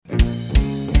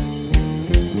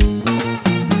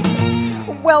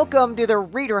Welcome to the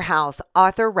Reader House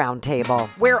Author Roundtable,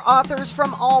 where authors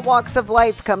from all walks of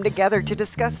life come together to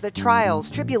discuss the trials,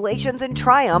 tribulations, and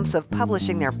triumphs of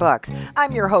publishing their books.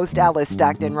 I'm your host, Alice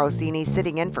Stockton Rossini,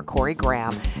 sitting in for Corey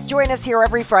Graham. Join us here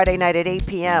every Friday night at 8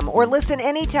 p.m. or listen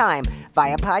anytime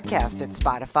via podcast at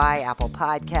Spotify, Apple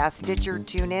Podcasts, Stitcher,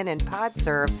 TuneIn, and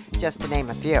PodServe, just to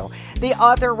name a few. The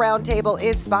Author Roundtable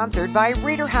is sponsored by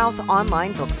Reader House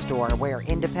Online Bookstore, where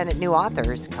independent new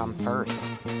authors come first.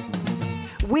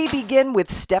 We begin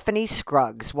with Stephanie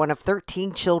Scruggs, one of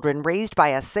 13 children raised by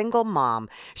a single mom.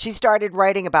 She started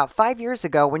writing about 5 years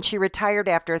ago when she retired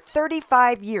after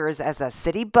 35 years as a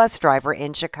city bus driver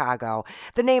in Chicago.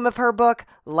 The name of her book,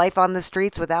 Life on the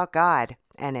Streets Without God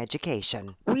and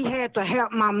Education. We had to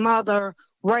help my mother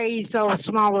raise those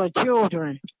smaller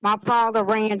children. My father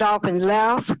ran off and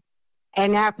left,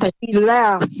 and after he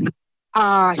left,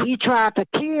 he tried to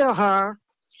kill her,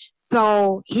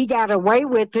 so he got away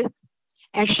with it.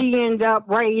 And she ended up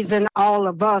raising all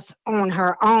of us on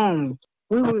her own.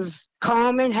 We was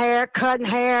combing hair, cutting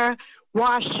hair,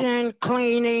 washing,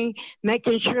 cleaning,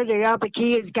 making sure the other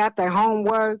kids got their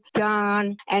homework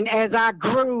done. And as I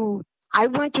grew, I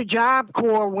went to Job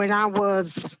Corps when I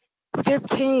was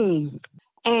 15.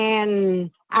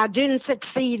 And I didn't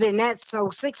succeed in that. So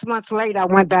 6 months later, I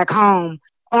went back home.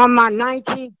 On my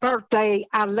 19th birthday,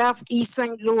 I left East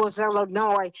St. Louis,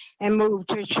 Illinois, and moved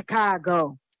to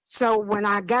Chicago. So when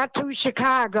I got to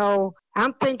Chicago,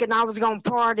 I'm thinking I was going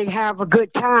to party, have a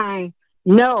good time.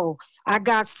 No, I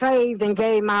got saved and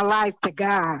gave my life to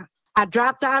God. I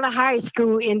dropped out of high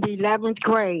school in the 11th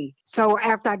grade. So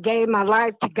after I gave my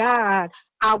life to God,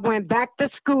 I went back to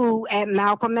school at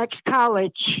Malcolm X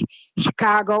College,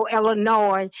 Chicago,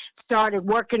 Illinois, started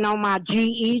working on my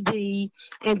GED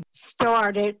and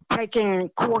started taking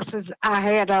courses I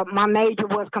had. My major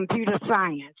was computer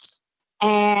science.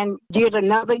 And did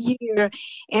another year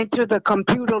into the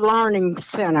Computer Learning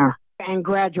Center and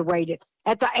graduated.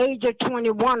 At the age of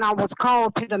 21, I was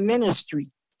called to the ministry.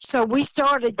 So we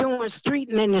started doing street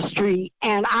ministry,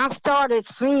 and I started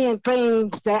seeing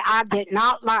things that I did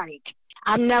not like.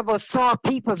 I never saw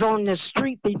people on the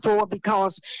street before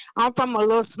because I'm from a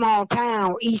little small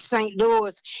town, East St.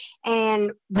 Louis,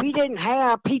 and we didn't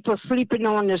have people sleeping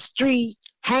on the street,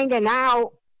 hanging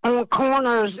out on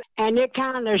corners, and it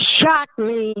kind of shocked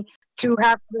me to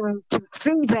have to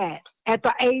see that. At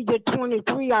the age of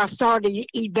 23, I started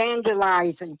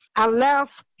evangelizing. I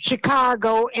left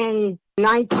Chicago in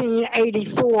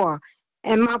 1984,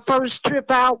 and my first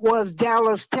trip out was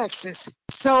Dallas, Texas.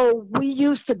 So we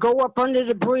used to go up under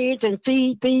the bridge and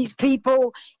feed these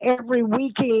people every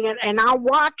weekend, and I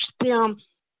watched them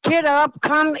get up,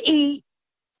 come eat,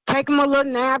 take them a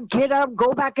little nap, get up,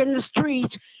 go back in the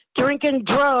streets, drinking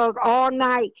drug all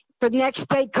night. The next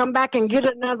day, come back and get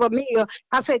another meal.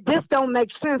 I said, this don't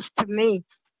make sense to me.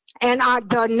 And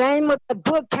the name of the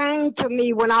book came to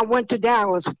me when I went to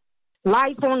Dallas,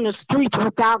 Life on the Streets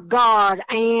Without God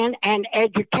and an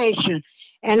Education.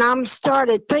 And I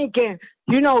started thinking,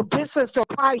 this is the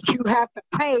price you have to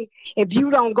pay if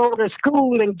you don't go to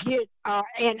school and get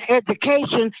an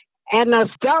education. And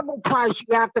the double price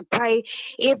you have to pay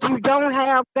if you don't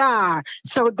have God.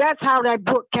 So that's how that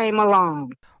book came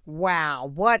along. Wow,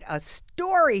 what a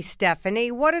story,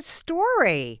 Stephanie. What a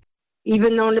story.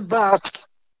 Even on the bus,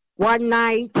 one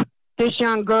night, this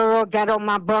young girl got on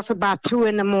my bus about 2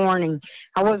 a.m.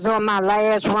 I was on my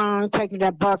last run taking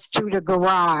that bus to the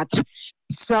garage.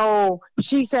 So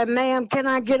she said, ma'am, can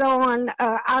I get on?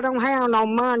 I don't have no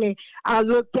money. I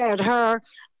looked at her.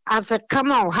 I said,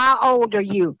 come on, how old are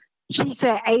you? She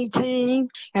said 18,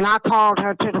 and I called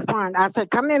her to the front. I said,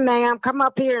 come in, ma'am. Come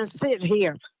up here and sit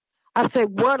here. I said,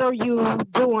 what are you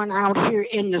doing out here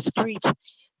in the streets,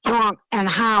 drunk and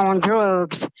high on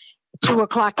drugs, 2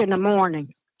 o'clock in the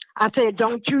morning? I said,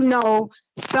 don't you know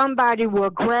somebody will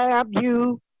grab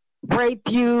you, rape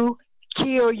you,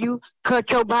 kill you,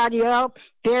 cut your body up,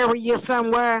 bury you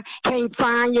somewhere, can't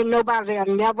find you, nobody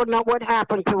will never know what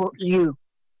happened to you.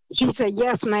 She said,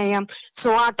 yes, ma'am.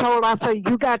 So I told her, I said,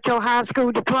 you got your high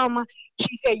school diploma?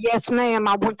 She said, yes, ma'am.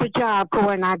 I went to Job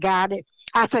Corps and I got it.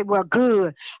 I said, well,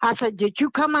 good. I said, did you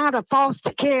come out of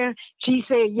foster care? She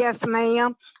said, yes,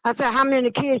 ma'am. I said, how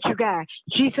many kids you got?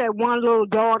 She said, one little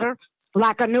daughter,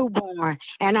 like a newborn,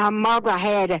 and her mother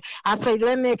had it. I said,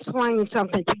 let me explain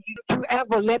something to you. If you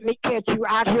ever let me catch you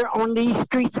out here on these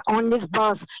streets, on this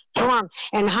bus, drunk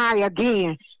and high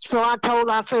again. So I told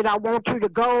her, I said, I want you to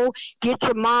go get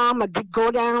your mom or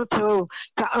go down to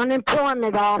the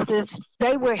unemployment office.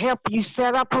 They will help you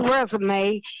set up a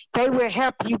resume. They will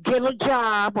help you get a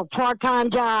job, a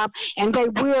part-time job, and they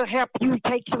will help you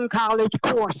take some college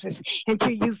courses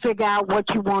until you figure out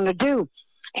what you want to do.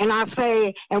 And I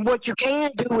say, and what you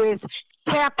can do is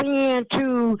tap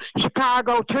into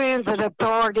Chicago Transit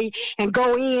Authority and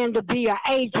go in to be an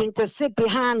agent to sit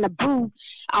behind the booth,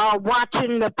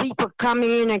 watching the people come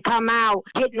in and come out,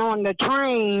 getting on the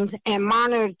trains and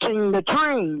monitoring the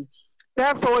trains.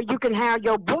 Therefore, you can have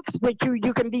your books with you.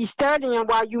 You can be studying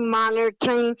while you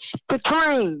monitoring the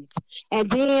trains. And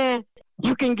then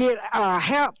you can get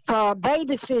help for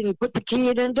babysitting, put the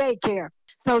kid in daycare.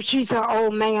 So she said, "Oh,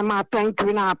 ma'am, I thank you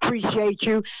and I appreciate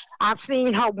you." I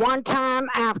seen her one time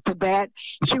after that.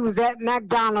 She was at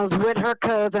McDonald's with her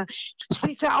cousin.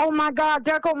 She said, "Oh my God,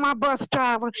 there go my bus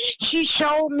driver." She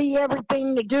showed me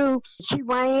everything to do. She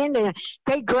ran and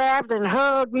they grabbed and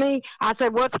hugged me. I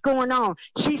said, "What's going on?"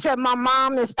 She said, "My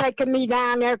mom is taking me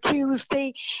down there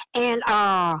Tuesday and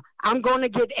I'm going to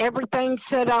get everything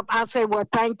set up." I said, "Well,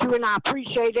 thank you and I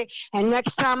appreciate it. And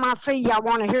next time I see you, I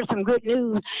want to hear some good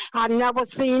news." I never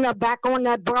seen her back on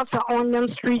that bus or on them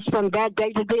streets from that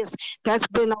day to this. That's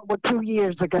been over 2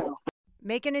 years ago.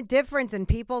 Making a difference in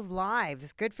people's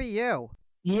lives. Good for you.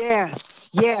 Yes,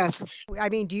 yes. I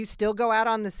mean, do you still go out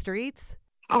on the streets?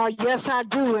 Oh, yes, I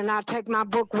do. And I take my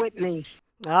book with me.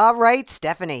 All right,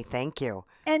 Stephanie, thank you.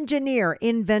 Engineer,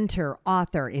 inventor,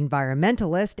 author,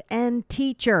 environmentalist, and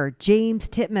teacher James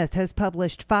Titmus has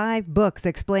published 5 books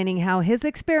explaining how his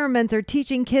experiments are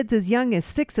teaching kids as young as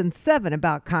 6 and 7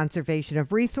 about conservation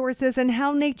of resources and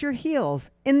how nature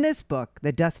heals. In this book,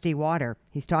 The Dusty Water,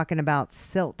 he's talking about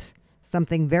silt,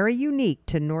 something very unique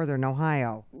to northern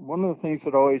Ohio. One of the things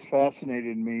that always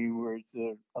fascinated me was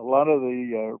a lot of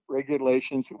the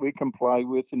regulations that we comply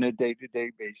with on a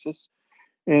day-to-day basis.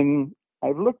 And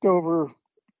I've looked over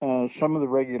some of the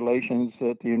regulations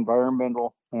that the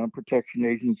Environmental Protection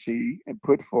Agency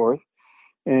put forth.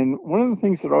 And one of the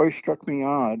things that always struck me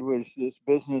odd was this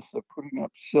business of putting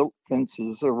up silt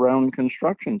fences around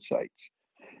construction sites.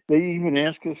 They even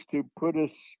ask us to put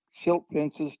silt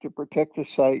fences to protect the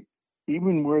site,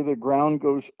 even where the ground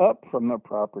goes up from the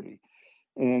property.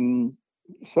 And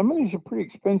some of these are pretty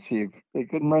expensive. They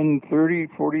can run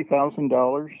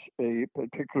 $30,000-$40,000 a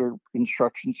particular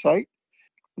construction site.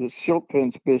 The silt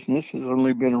fence business has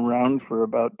only been around for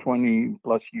about 20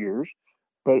 plus years.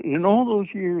 But in all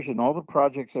those years and all the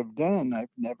projects I've done, I've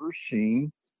never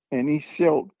seen any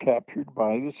silt captured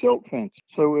by the silt fence.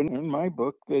 So in my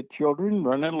book, the children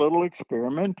run a little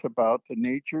experiment about the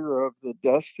nature of the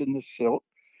dust and the silt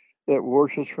that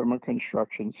washes from a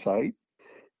construction site.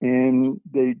 And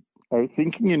they are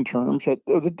thinking in terms that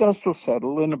the dust will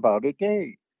settle in about a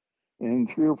day. And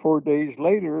 3 or 4 days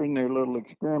later, in their little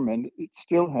experiment, it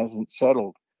still hasn't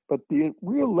settled. But the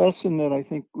real lesson that I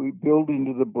think we build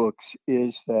into the books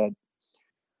is that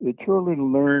the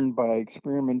children learn by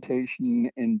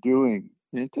experimentation and doing.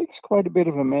 And it takes quite a bit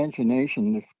of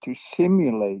imagination to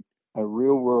simulate a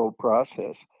real world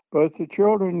process. But the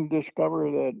children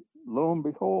discover that, lo and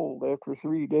behold, after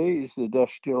 3 days, the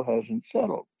dust still hasn't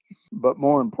settled. But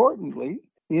more importantly,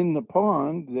 in the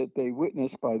pond that they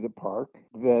witness by the park,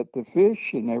 that the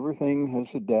fish and everything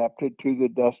has adapted to the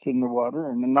dust in the water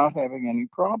and not having any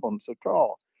problems at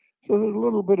all. So there's a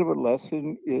little bit of a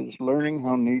lesson is learning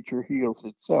how nature heals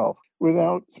itself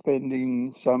without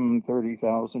spending some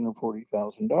 $30,000 or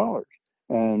 $40,000.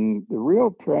 And the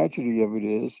real tragedy of it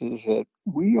is that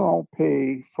we all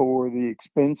pay for the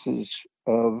expenses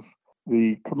of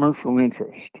the commercial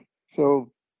interest.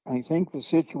 So I think the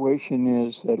situation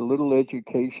is that a little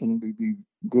education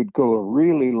could go a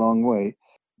really long way.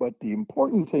 But the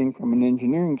important thing from an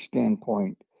engineering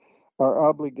standpoint, our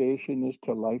obligation is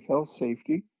to life, health,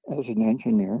 safety as an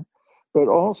engineer, but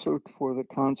also for the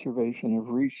conservation of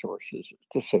resources at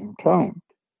the same time.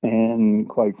 And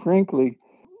quite frankly,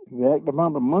 that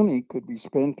amount of money could be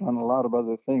spent on a lot of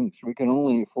other things. We can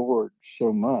only afford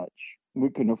so much. We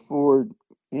can afford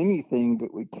anything,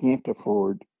 but we can't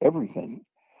afford everything.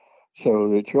 So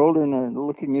the children are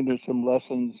looking into some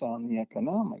lessons on the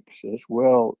economics as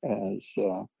well as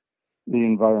the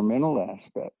environmental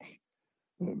aspects.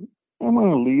 I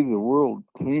want to leave the world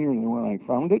cleaner than when I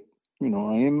found it. I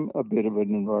am a bit of an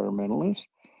environmentalist,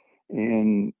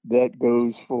 and that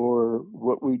goes for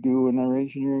what we do in our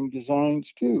engineering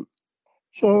designs too.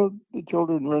 So the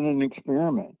children run an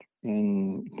experiment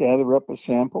and gather up a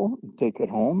sample, take it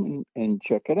home, and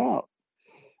check it out.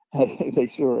 They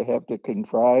sort of have to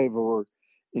contrive or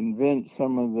invent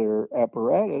some of their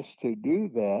apparatus to do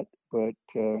that, but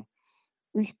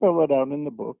we spell it out in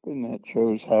the book, and that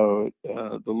shows how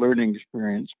the learning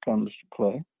experience comes to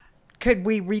play. Could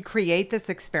we recreate this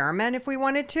experiment if we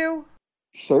wanted to?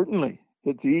 Certainly.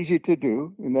 It's easy to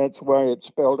do, and that's why it's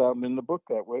spelled out in the book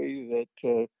that way,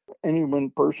 that any one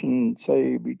person,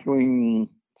 say between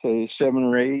say 7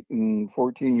 or 8 and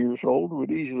 14 years old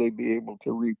would easily be able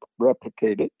to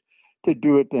replicate it, to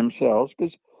do it themselves.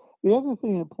 Because the other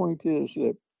thing, the point is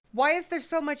that Why is there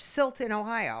so much silt in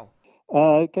Ohio?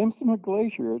 it comes from a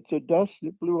glacier. It's a dust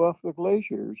that blew off the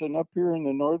glaciers. And up here in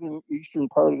the northern eastern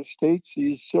part of the states,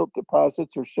 these silt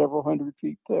deposits are several hundred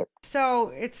feet thick. So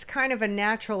it's kind of a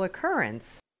natural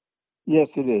occurrence.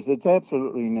 Yes, it is. It's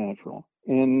absolutely natural.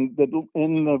 And the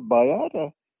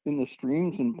biota in the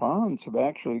streams and ponds have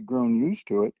actually grown used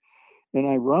to it. And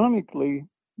ironically,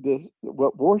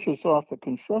 what washes off the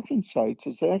construction sites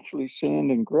is actually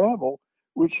sand and gravel,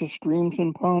 which the streams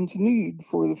and ponds need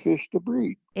for the fish to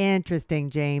breed. Interesting,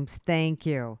 James. Thank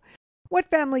you. What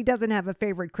family doesn't have a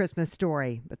favorite Christmas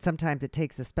story? But sometimes it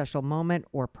takes a special moment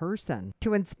or person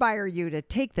to inspire you to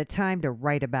take the time to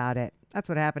write about it. That's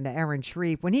what happened to Aaron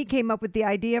Shreve when he came up with the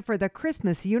idea for the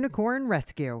Christmas Unicorn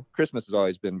Rescue. Christmas has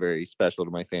always been very special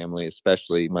to my family,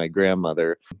 especially my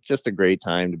grandmother. Just a great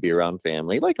time to be around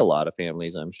family, like a lot of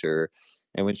families, I'm sure.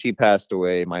 And when she passed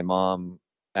away, my mom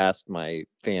asked my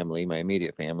family, my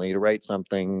immediate family, to write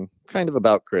something kind of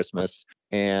about Christmas.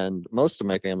 And most of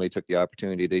my family took the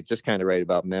opportunity to just kind of write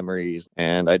about memories.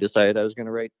 And I decided I was going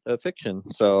to write a fiction.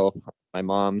 So my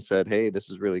mom said, "Hey, this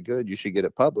is really good. You should get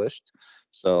it published."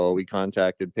 So we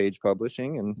contacted Page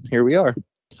Publishing, and here we are.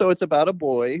 So it's about a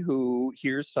boy who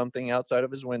hears something outside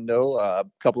of his window a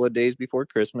couple of days before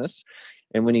Christmas.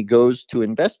 And when he goes to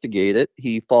investigate it,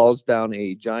 he falls down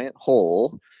a giant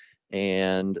hole.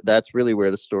 And that's really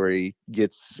where the story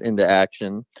gets into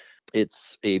action.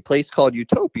 It's a place called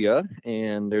Utopia,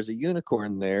 and there's a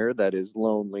unicorn there that is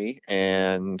lonely,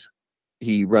 and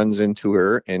he runs into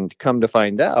her, and come to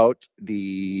find out,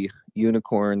 the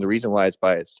unicorn, the reason why it's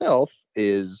by itself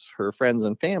is her friends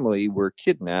and family were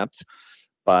kidnapped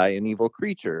by an evil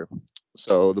creature.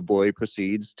 So the boy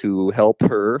proceeds to help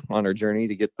her on her journey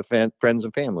to get the friends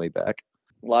and family back.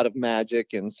 A lot of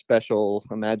magic and special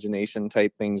imagination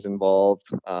type things involved.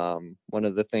 One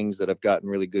of the things that I've gotten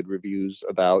really good reviews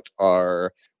about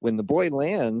are when the boy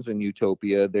lands in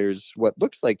Utopia, there's what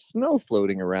looks like snow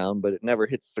floating around, but it never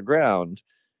hits the ground.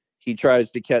 He tries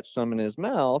to catch some in his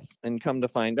mouth, and come to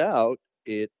find out,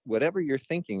 whatever you're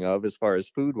thinking of as far as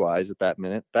food wise at that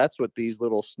minute, that's what these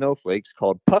little snowflakes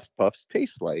called puff puffs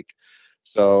taste like.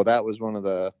 So that was one of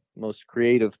the most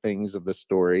creative things of the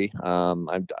story.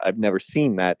 I've never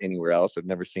seen that anywhere else. I've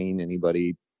never seen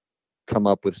anybody come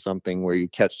up with something where you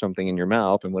catch something in your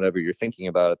mouth and whatever you're thinking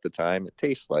about at the time, it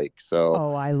tastes like. So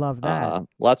Oh, I love that.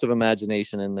 lots of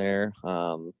imagination in there.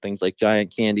 Things like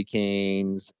giant candy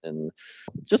canes and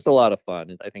just a lot of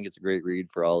fun. I think it's a great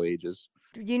read for all ages.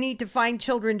 You need to find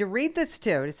children to read this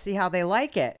to see how they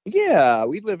like it. Yeah,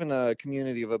 we live in a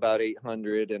community of about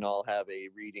 800, and I'll have a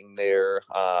reading there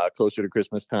closer to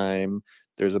Christmas time.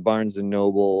 There's a Barnes and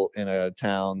Noble in a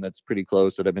town that's pretty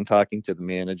close that I've been talking to the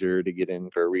manager to get in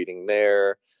for a reading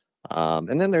there.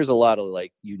 And then there's a lot of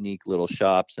like unique little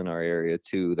shops in our area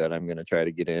too that I'm going to try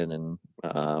to get in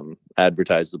and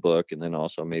advertise the book, and then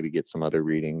also maybe get some other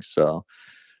readings. So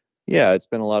yeah, it's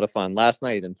been a lot of fun. Last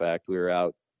night, in fact, we were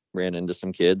out, ran into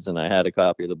some kids, and I had a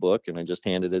copy of the book, and I just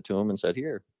handed it to them and said,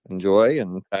 "Here, enjoy,"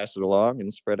 and pass it along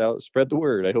and spread the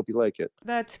word. I hope you like it.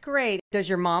 That's great. Does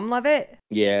your mom love it?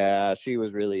 Yeah, she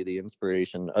was really the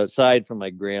inspiration. Aside from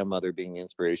my grandmother being the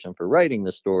inspiration for writing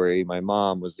the story, my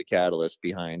mom was the catalyst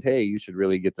behind, "Hey, you should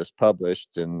really get this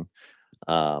published." And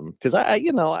because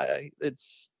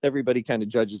it's everybody kind of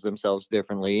judges themselves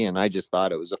differently, and I just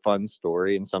thought it was a fun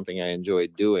story and something I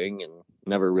enjoyed doing, and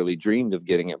never really dreamed of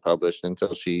getting it published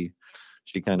until she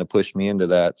kind of pushed me into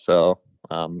that. So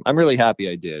I'm really happy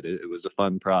I did. It was a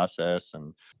fun process,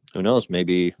 and who knows,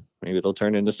 maybe it'll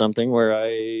turn into something where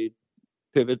I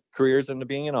pivot careers into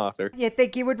being an author. You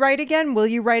think you would write again? Will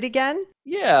you write again?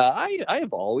 Yeah, I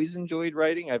have always enjoyed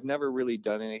writing. I've never really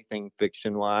done anything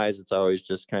fiction wise. It's always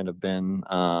just kind of been,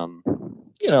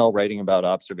 writing about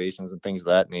observations and things of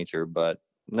that nature. But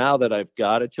now that I've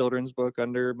got a children's book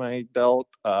under my belt,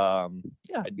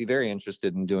 I'd be very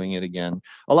interested in doing it again.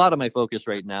 A lot of my focus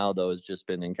right now, though, has just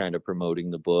been in kind of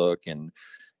promoting the book and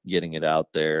getting it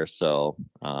out there. So,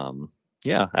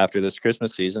 after this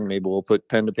Christmas season, maybe we'll put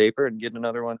pen to paper and get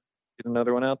another one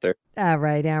out there. All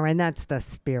right, Aaron, that's the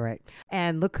spirit.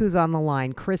 And look who's on the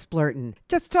line, Chris Blurton.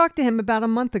 Just talked to him about a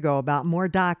month ago about More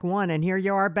Doc 1, and here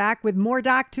you are back with More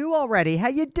Doc 2 already. How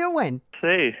you doing?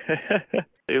 Hey,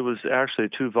 it was actually a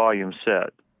 2-volume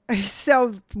set.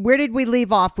 So where did we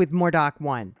leave off with More Doc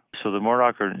 1? So the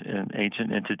Mordock are an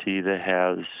ancient entity that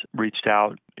has reached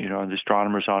out, the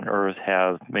astronomers on Earth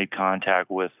have made contact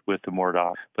with the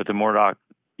Mordock. But the Mordock,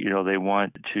 they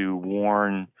want to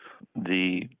warn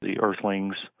the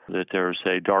Earthlings that there's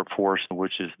a dark force,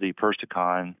 which is the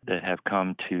Persicon, that have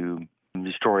come to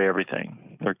destroy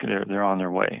everything. They're on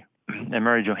their way. And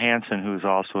Mary Johansson, who's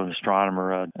also an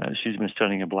astronomer, she's been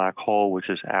studying a black hole, which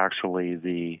is actually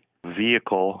the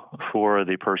vehicle for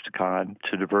the Persicon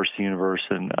to traverse the universe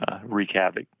and wreak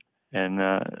havoc. And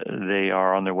they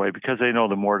are on their way because they know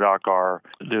the Mordock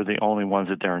they're the only ones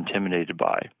that they're intimidated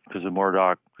by, because the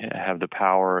Mordock have the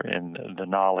power and the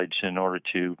knowledge in order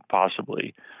to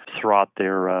possibly thwart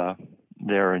their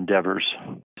endeavors.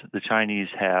 The Chinese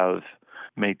have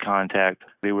made contact.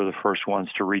 They were the first ones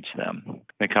to reach them,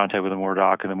 make contact with the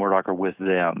Mordock, and the Mordock are with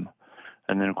them.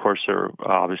 And then, of course, they're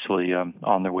obviously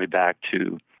on their way back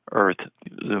to Earth.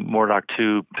 The Mordock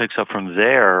 2 picks up from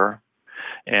there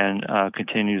and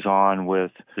continues on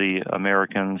with the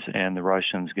Americans and the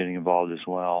Russians getting involved as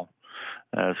well,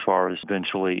 as far as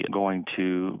eventually going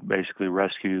to basically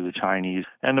rescue the Chinese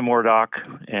and the Mordock,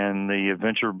 and the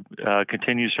adventure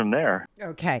continues from there.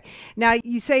 Okay. Now,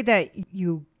 you say that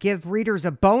you give readers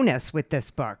a bonus with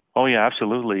this book. Oh, yeah,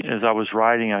 absolutely. As I was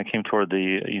writing, I came toward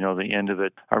the end of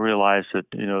it. I realized that,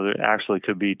 there actually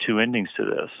could be two endings to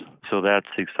this. So that's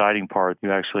the exciting part.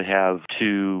 You actually have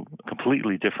two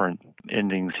completely different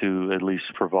endings to, at least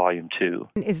for volume 2.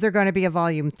 Is there going to be a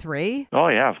volume 3? Oh,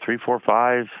 yeah, 3, 4,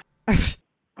 5.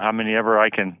 How many ever I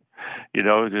can,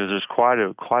 because there's quite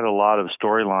a lot of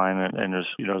storyline, and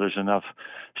there's enough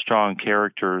strong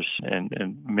characters and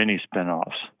many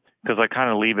spinoffs. Because I kind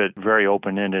of leave it very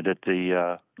open-ended at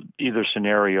the either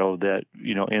scenario that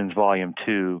ends volume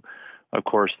 2. Of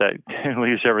course, that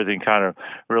leaves everything kind of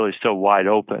really still wide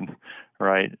open,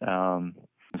 right?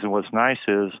 So what's nice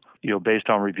is, based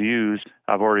on reviews,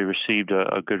 I've already received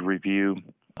a good review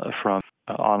from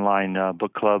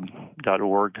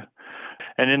onlinebookclub.org.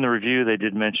 And in the review, they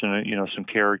did mention, some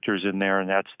characters in there, and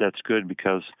that's good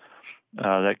because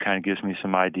that kind of gives me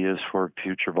some ideas for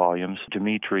future volumes.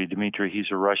 Dmitry,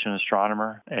 he's a Russian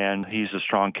astronomer, and he's a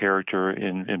strong character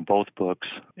in both books,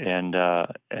 and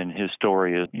his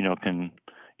story is, can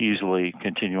easily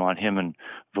continue on. Him and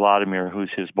Vladimir,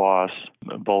 who's his boss,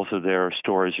 both of their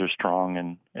stories are strong,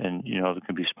 and it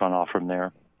can be spun off from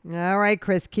there. All right,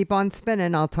 Chris, keep on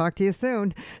spinning. I'll talk to you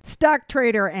soon. Stock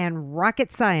trader and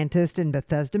rocket scientist in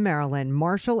Bethesda, Maryland,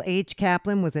 Marshall H.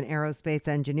 Kaplan was an aerospace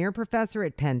engineer professor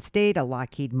at Penn State, a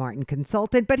Lockheed Martin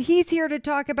consultant, but he's here to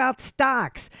talk about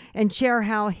stocks and share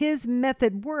how his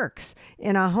method works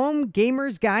in a home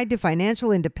gamer's guide to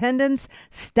financial independence,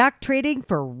 stock trading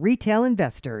for retail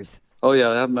investors. Oh, yeah,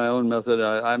 I have my own method.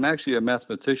 I'm actually a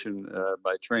mathematician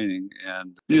by training,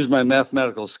 and use my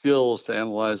mathematical skills to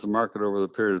analyze the market over a long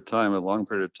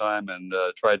period of time, and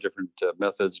try different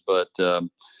methods. But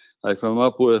I come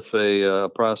up with a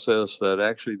process that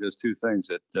actually does two things.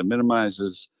 It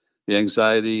minimizes the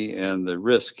anxiety and the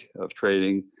risk of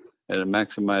trading, and it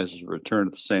maximizes return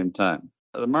at the same time.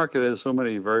 The market has so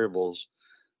many variables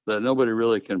that nobody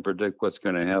really can predict what's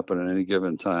going to happen at any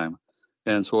given time.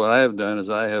 And so what I have done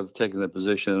is I have taken the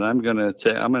position, and I'm going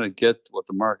to get what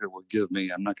the market will give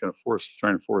me. I'm not going to try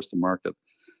and force the market.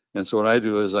 And so what I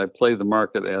do is I play the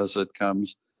market as it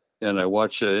comes, and I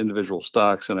watch individual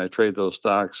stocks, and I trade those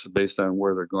stocks based on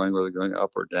whether they're going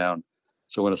up or down.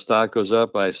 So when a stock goes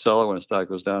up, I sell it. When a stock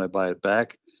goes down, I buy it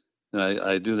back. And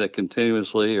I do that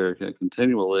continually.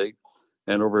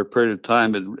 And over a period of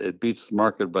time, it beats the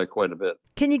market by quite a bit.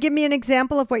 Can you give me an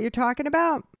example of what you're talking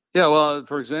about? Yeah, well,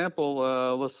 for example,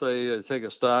 let's say take a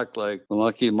stock like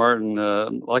Lockheed Martin.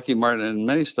 Lockheed Martin and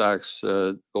many stocks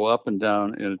go up and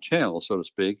down in a channel, so to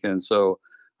speak. And so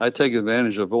I take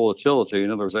advantage of volatility.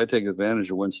 In other words, I take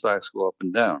advantage of when stocks go up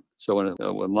and down. So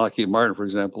when Lockheed Martin, for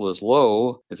example, is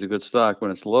low, it's a good stock.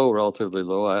 When it's low, relatively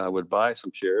low, I would buy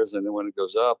some shares. And then when it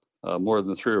goes up more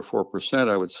than 3 or 4%,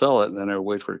 I would sell it. And then I would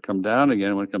wait for it to come down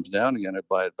again. When it comes down again, I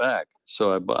buy it back.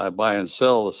 So I buy and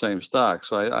sell the same stock.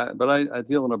 So I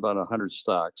deal in about 100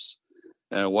 stocks.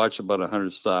 And I watch about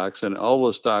 100 stocks, and all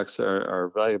those stocks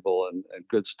are valuable and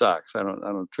good stocks. I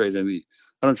don't trade any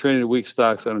weak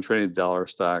stocks. I don't trade any dollar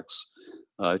stocks.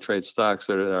 I trade stocks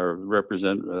that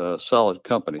represent solid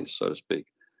companies, so to speak.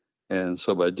 And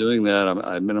so by doing that,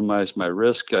 I minimize my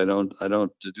risk. I don't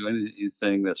do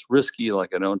anything that's risky.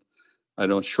 Like I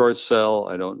don't short sell.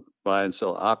 I don't buy and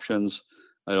sell options.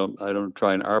 I don't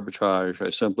try and arbitrage.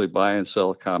 I simply buy and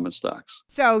sell common stocks.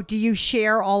 So do you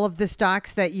share all of the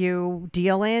stocks that you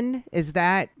deal in? Is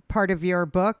that part of your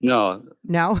book? No.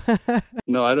 No?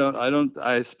 No, I don't.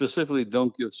 I specifically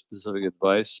don't give specific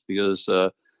advice because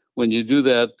when you do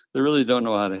that, they really don't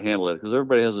know how to handle it because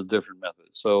everybody has a different method.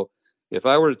 So if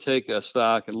I were to take a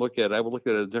stock and look at it, I would look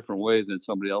at it a different way than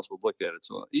somebody else would look at it.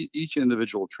 So each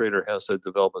individual trader has to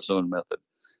develop his own method.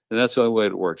 And that's the only way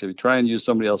it works. If you try and use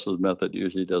somebody else's method, it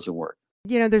usually doesn't work.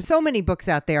 There's so many books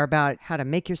out there about how to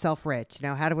make yourself rich,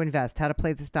 how to invest, how to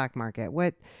play the stock market.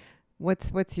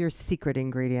 What's your secret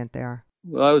ingredient there?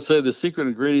 Well, I would say the secret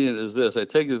ingredient is this. I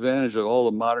take advantage of all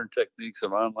the modern techniques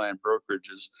of online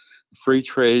brokerages, free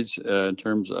trades in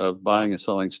terms of buying and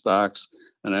selling stocks.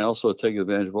 And I also take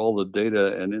advantage of all the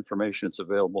data and information that's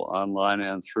available online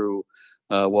and through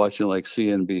watching like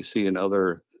CNBC and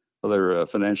other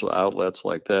financial outlets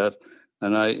like that.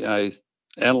 And I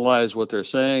analyze what they're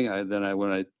saying.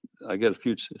 When I get a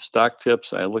few stock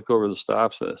tips, I look over the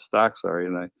stocks,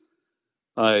 and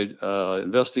I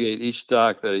investigate each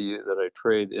stock that I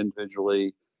trade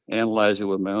individually, analyze it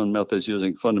with my own methods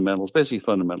using fundamentals, basically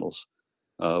fundamentals,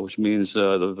 which means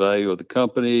the value of the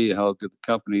company, how good the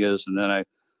company is, and then I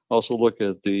also look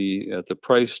at the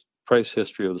price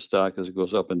history of the stock as it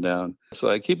goes up and down. So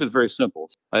I keep it very simple.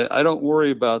 I don't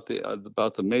worry about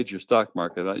the major stock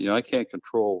market. I can't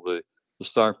control the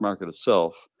stock market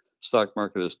itself. Stock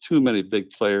market has too many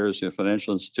big players,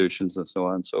 financial institutions and so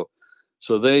on.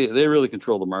 So they really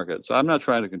control the market. So I'm not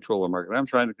trying to control the market. I'm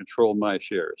trying to control my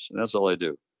shares, and that's all I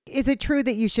do. Is it true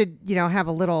that you should, have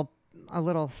a little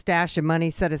stash of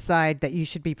money set aside that you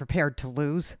should be prepared to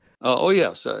lose?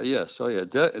 Yes. Yes. Oh, yeah.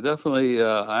 Definitely.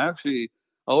 I actually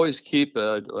always keep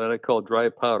what I call dry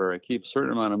powder. I keep a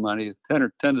certain amount of money, 10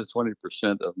 to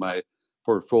 20% of my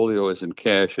portfolio is in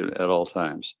cash at all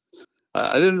times.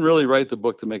 I didn't really write the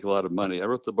book to make a lot of money. I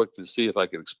wrote the book to see if I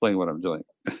could explain what I'm doing.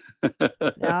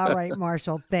 All right,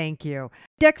 Marshall, thank you.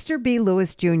 Dexter B.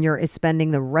 Lewis Jr. is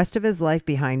spending the rest of his life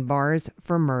behind bars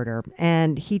for murder,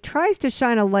 and he tries to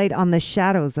shine a light on the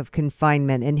shadows of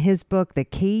confinement in his book, The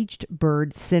Caged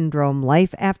Bird Syndrome,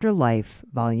 Life After Life,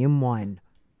 Volume 1.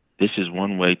 This is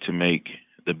one way to make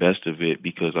the best of it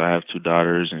because I have 2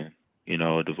 daughters and,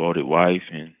 a devoted wife,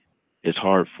 and it's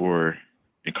hard for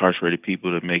incarcerated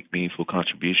people to make meaningful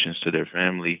contributions to their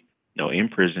family, in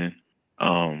prison.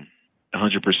 100%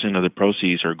 of the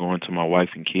proceeds are going to my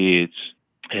wife and kids.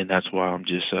 And that's why I'm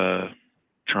just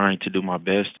trying to do my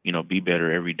best, be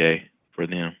better every day for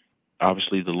them.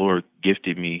 Obviously, the Lord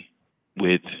gifted me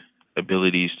with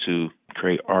abilities to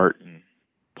create art and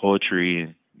poetry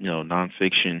and,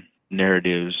 nonfiction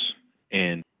narratives,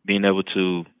 and being able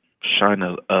to shine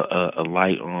a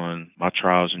light on my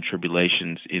trials and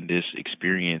tribulations in this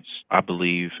experience, I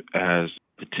believe has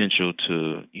potential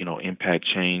to, impact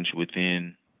change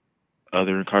within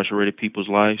other incarcerated people's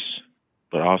lives,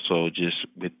 but also just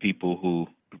with people who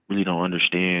really don't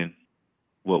understand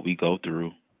what we go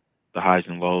through, the highs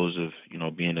and lows of,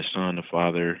 being a son, a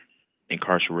father,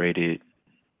 incarcerated,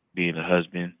 being a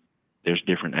husband. There's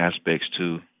different aspects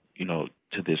to,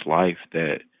 to this life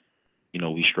that,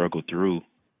 we struggle through.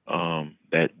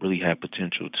 That really have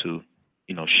potential to,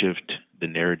 shift the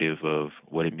narrative of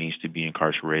what it means to be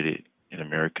incarcerated in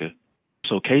America.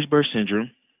 So Caged Bird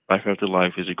Syndrome, Life After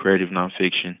Life is a creative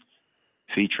nonfiction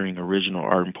featuring original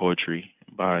art and poetry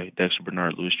by Dexter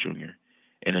Bernard Lewis Jr.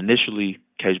 And initially,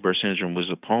 Caged Bird Syndrome was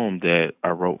a poem that I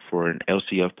wrote for an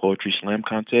LCF Poetry Slam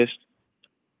contest,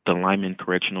 the Lyman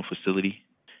Correctional Facility.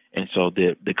 And so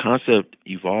the concept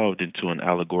evolved into an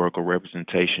allegorical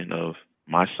representation of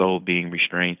my soul being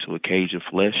restrained to a cage of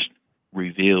flesh,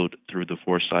 revealed through the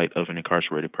foresight of an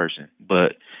incarcerated person.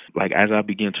 But as I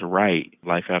began to write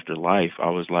Life After Life, I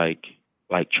was like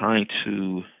trying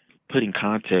to put in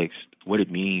context what it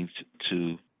means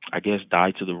to, I guess,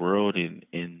 die to the world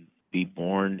and be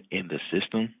born in the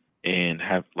system and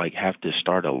have to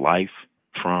start a life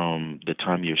from the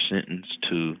time you're sentenced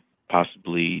to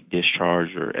possibly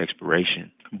discharge or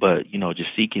expiration. But,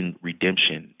 just seeking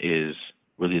redemption is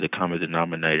really the common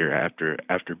denominator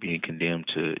after being condemned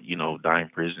to, die in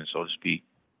prison, so to speak.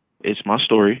 It's my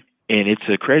story, and it's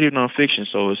a creative nonfiction,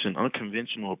 so it's an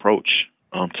unconventional approach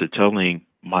to telling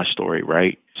my story,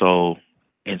 right? So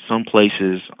in some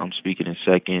places, I'm speaking in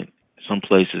second. Some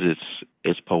places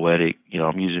it's poetic.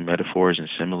 I'm using metaphors and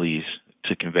similes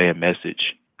to convey a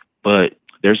message. But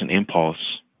there's an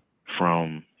impulse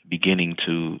from beginning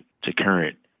to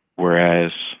current,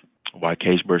 whereas why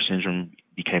Caged Bird Syndrome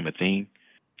became a thing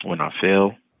when I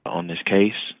fell on this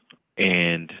case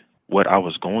and what I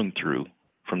was going through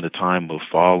from the time of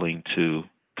falling to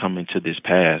coming to this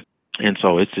path. And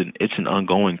so it's an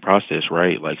ongoing process,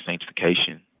 right? Like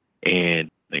sanctification.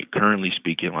 And currently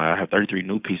speaking, I have 33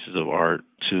 new pieces of art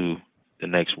to the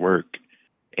next work.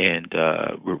 And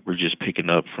we're just picking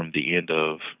up from the end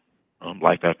of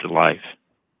Life After Life.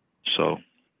 So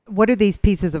what do these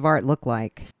pieces of art look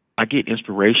like? I get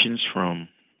inspirations from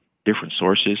different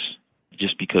sources.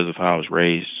 just because of how I was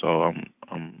raised. So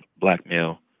I'm black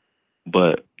male,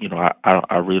 but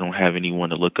I really don't have anyone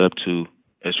to look up to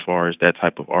as far as that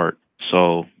type of art.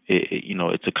 So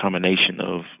it's a combination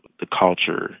of the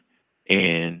culture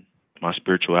and my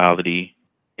spirituality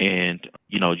and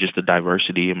just the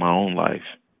diversity in my own life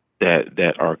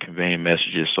that are conveying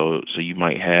messages. So you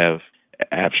might have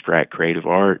abstract creative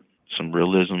art, some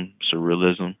realism,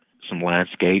 surrealism, some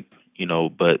landscape,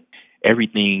 but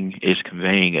everything is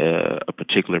conveying a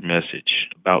particular message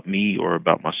about me or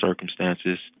about my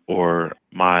circumstances or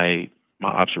my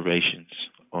observations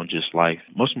on just life.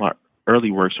 Most of my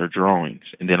early works are drawings,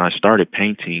 and then I started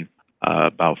painting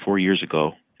about 4 years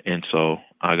ago, and so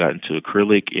I got into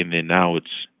acrylic, and then now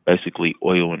it's basically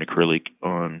oil and acrylic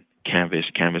on canvas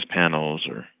panels,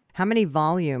 or How many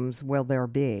volumes will there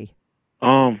be?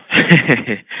 um.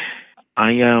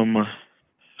 I am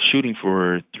shooting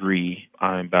for 3.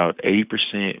 I'm about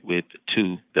 80% with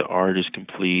 2. The art is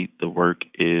complete. The work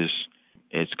is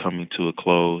coming to a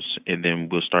close, and then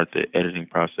we'll start the editing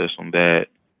process on that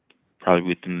probably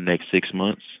within the next 6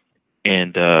 months.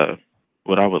 And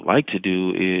what I would like to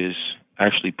do is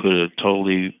actually put a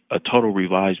total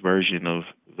revised version of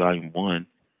Volume 1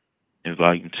 and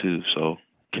Volume 2, so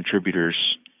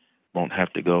contributors won't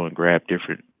have to go and grab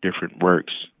different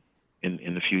works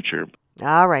in the future.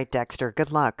 All right, Dexter,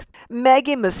 good luck.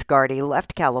 Maggie Muscardi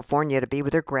left California to be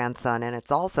with her grandson, and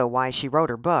it's also why she wrote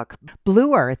her book.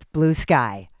 Blue Earth, Blue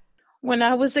Sky. When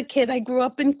I was a kid, I grew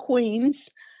up in Queens.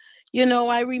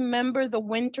 I remember the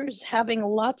winters having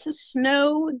lots of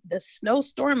snow, the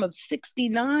snowstorm of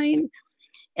 69,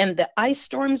 and the ice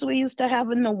storms we used to have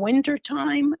in the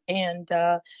wintertime, and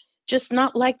just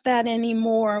not like that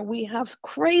anymore. We have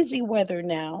crazy weather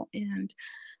now, and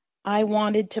I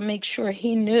wanted to make sure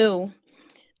he knew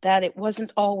that it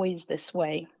wasn't always this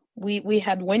way. We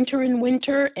had winter in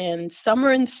winter and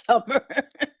summer in summer.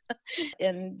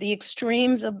 And the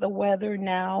extremes of the weather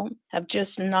now have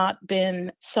just not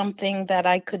been something that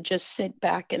I could just sit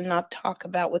back and not talk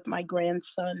about with my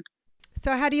grandson.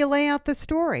 So how do you lay out the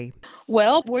story?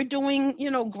 Well, we're doing,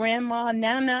 grandma,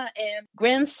 nana, and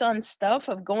grandson stuff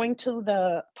of going to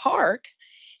the park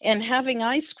and having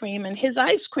ice cream, and his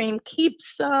ice cream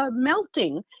keeps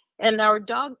melting. And our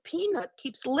dog Peanut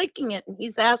keeps licking it, and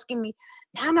he's asking me,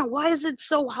 Nana, why is it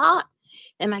so hot?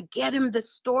 And I get him the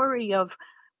story of,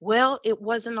 well, it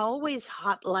wasn't always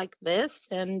hot like this.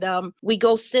 And we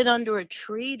go sit under a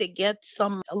tree to get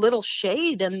a little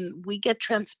shade, and we get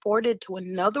transported to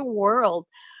another world.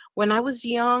 When I was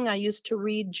young, I used to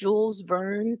read Jules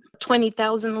Verne,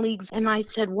 20,000 Leagues. And I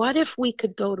said, what if we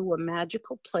could go to a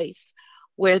magical place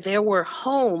where there were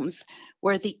homes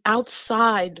where the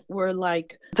outside were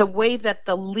like the way that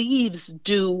the leaves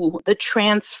do the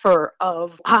transfer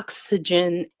of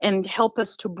oxygen and help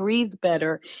us to breathe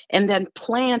better. And then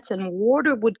plants and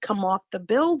water would come off the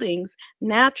buildings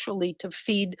naturally to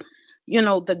feed,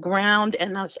 the ground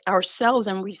and us ourselves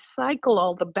and recycle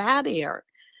all the bad air.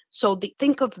 So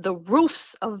think of the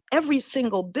roofs of every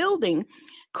single building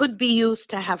could be used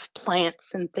to have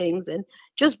plants and things, and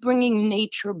just bringing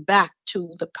nature back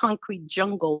to the concrete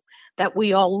jungle that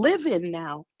we all live in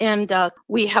now. And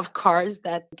we have cars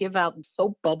that give out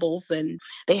soap bubbles, and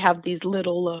they have these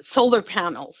little solar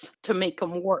panels to make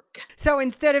them work. So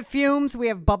instead of fumes, we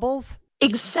have bubbles?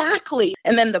 Exactly.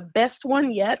 And then the best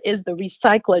one yet is the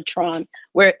recyclotron,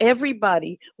 where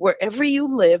everybody, wherever you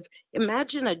live,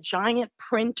 imagine a giant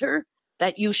printer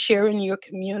that you share in your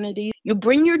community. You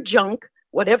bring your junk,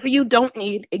 whatever you don't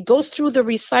need, it goes through the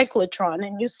recyclotron,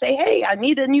 and you say, hey, I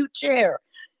need a new chair.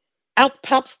 Out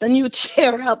pops the new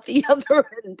chair out the other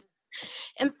end.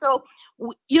 And so,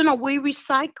 we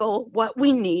recycle what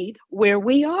we need where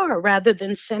we are rather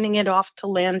than sending it off to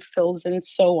landfills and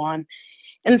so on.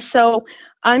 And so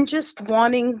I'm just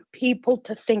wanting people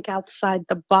to think outside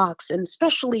the box, and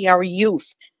especially our youth,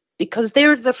 because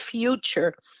they're the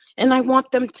future. And I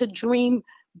want them to dream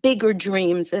bigger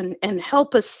dreams and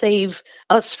help us save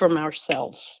us from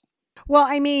ourselves. Well,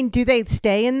 I mean, do they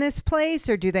stay in this place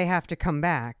or do they have to come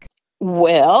back?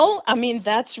 Well, I mean,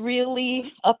 that's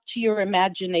really up to your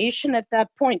imagination at that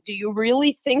point. Do you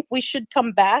really think we should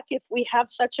come back if we have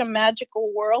such a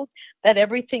magical world that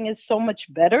everything is so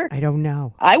much better? I don't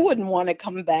know. I wouldn't want to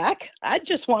come back. I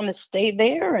just want to stay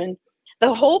there. And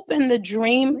the hope and the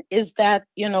dream is that,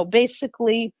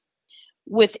 basically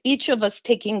with each of us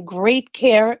taking great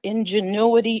care,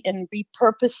 ingenuity, and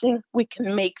repurposing, we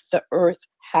can make the earth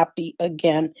happy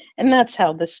again. And that's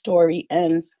how the story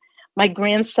ends. My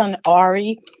grandson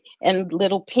Ari and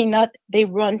little Peanut, they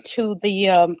run to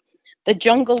the the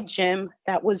jungle gym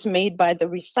that was made by the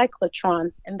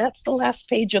recyclotron. And that's the last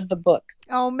page of the book.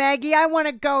 Oh, Maggie, I want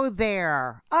to go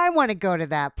there. I want to go to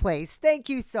that place. Thank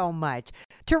you so much.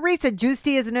 Teresa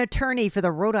Giusti is an attorney for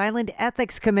the Rhode Island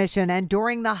Ethics Commission, and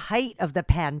during the height of the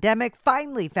pandemic,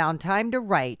 finally found time to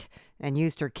write and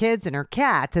used her kids and her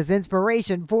cats as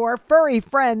inspiration for Furry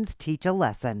Friends Teach a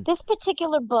Lesson. This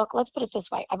particular book, let's put it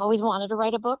this way, I've always wanted to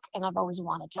write a book, and I've always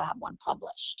wanted to have one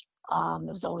published.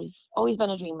 It was always been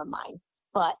a dream of mine.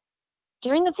 But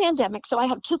during the pandemic, so I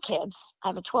have two kids. I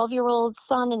have a 12-year-old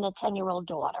son and a 10-year-old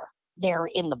daughter. They're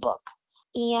in the book.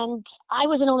 And I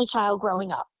was an only child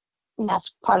growing up. And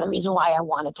that's part of the reason why I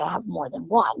wanted to have more than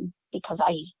one, because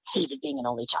I hated being an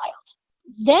only child.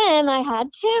 Then I had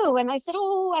two, and I said,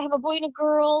 oh, I have a boy and a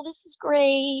girl. This is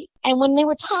great. And when they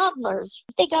were toddlers,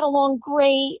 they got along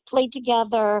great, played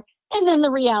together. And then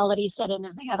the reality set in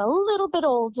as they got a little bit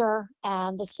older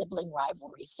and the sibling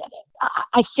rivalry set in.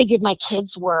 I figured my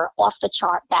kids were off the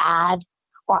chart bad,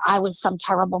 or I was some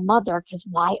terrible mother, because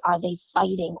why are they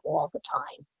fighting all the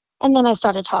time? And then I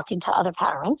started talking to other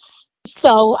parents.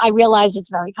 So I realized it's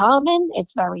very common.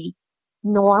 It's very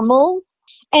normal.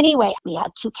 Anyway, we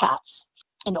had two cats,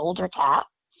 an older cat,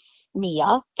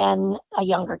 Mia, and a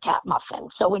younger cat, Muffin.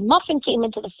 So when Muffin came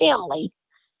into the family,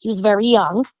 he was very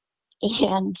young,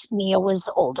 and Mia was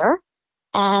older.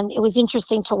 And it was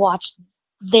interesting to watch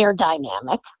their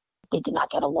dynamic. They did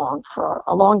not get along for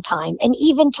a long time. And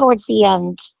even towards the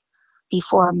end,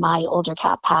 before my older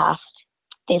cat passed,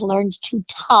 they learned to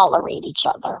tolerate each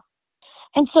other.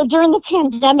 And so during the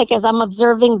pandemic, as I'm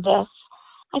observing this,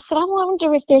 I said, I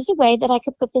wonder if there's a way that I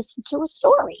could put this into a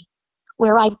story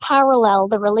where I parallel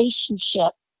the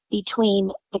relationship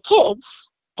between the kids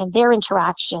and their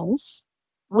interactions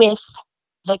with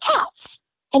the cats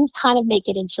and kind of make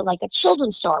it into like a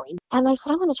children's story. And I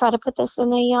said, I'm going to try to put this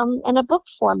in a book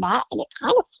format, and it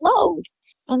kind of flowed.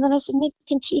 And then I said, maybe we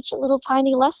can teach a little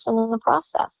tiny lesson in the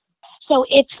process. So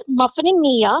it's Muffin and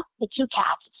Mia, the two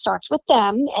cats. It starts with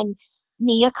them, and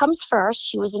Mia comes first.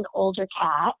 She was an older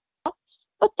cat.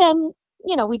 But then,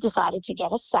 we decided to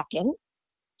get a second.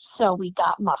 So we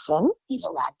got Muffin. He's a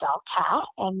ragdoll cat.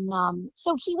 And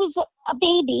so he was a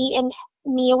baby, and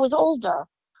Mia was older.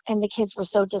 And the kids were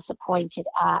so disappointed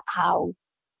at how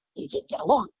they didn't get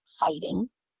along, fighting,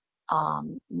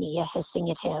 Mia hissing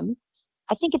at him.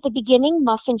 I think at the beginning,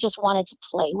 Muffin just wanted to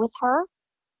play with her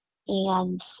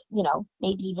and,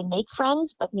 maybe even make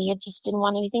friends, but Mia just didn't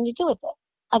want anything to do with it.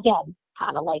 Again,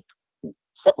 kind of like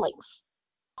siblings.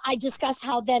 I discuss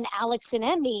how then Alex and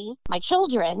Emmy, my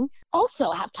children,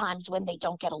 also have times when they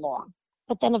don't get along.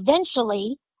 But then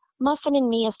eventually, Muffin and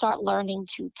Mia start learning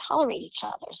to tolerate each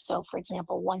other. So, for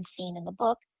example, one scene in the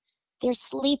book, they're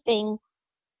sleeping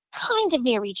kind of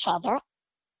near each other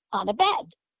on a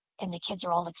bed. And the kids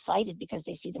are all excited because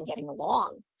they see them getting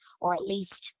along, or at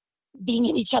least being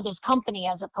in each other's company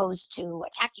as opposed to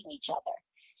attacking each other.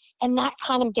 And that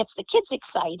kind of gets the kids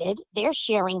excited. They're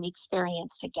sharing the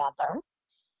experience together.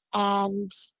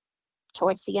 And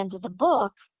towards the end of the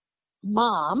book,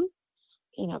 Mom,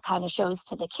 kind of shows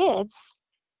to the kids,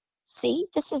 see,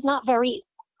 this is not very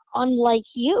unlike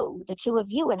you, the two of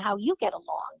you, and how you get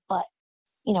along. But,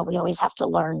 we always have to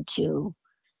learn to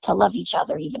love each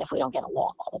other, even if we don't get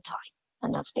along all the time.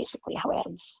 And that's basically how it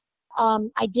ends.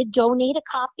 I did donate a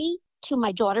copy to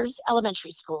my daughter's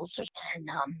elementary school. And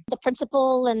the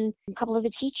principal and a couple of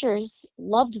the teachers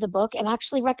loved the book and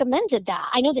actually recommended that.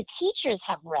 I know the teachers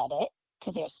have read it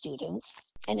to their students,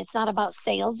 and it's not about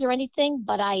sales or anything,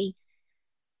 but I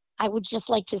would just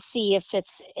like to see if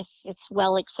it's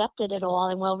well accepted at all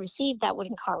and well received. That would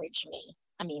encourage me.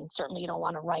 I mean, certainly you don't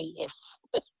want to write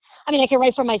I can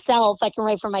write for myself, I can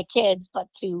write for my kids, but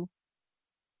to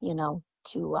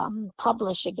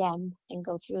publish again and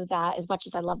go through that, as much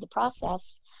as I love the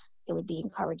process, it would be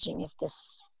encouraging if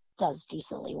this does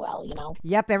decently well,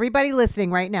 Yep, everybody listening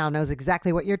right now knows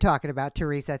exactly what you're talking about,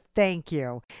 Teresa. Thank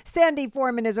you. Sandy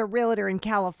Foreman is a realtor in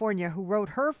California who wrote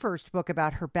her first book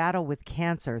about her battle with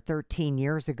cancer 13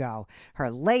 years ago. Her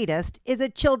latest is a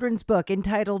children's book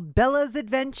entitled Bella's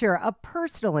Adventure, a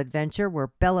personal adventure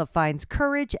where Bella finds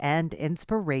courage and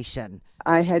inspiration.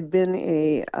 I had been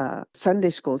a Sunday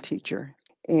school teacher,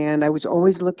 and I was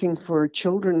always looking for a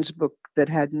children's book that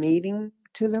had meaning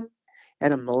to them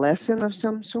and a lesson of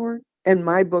some sort. And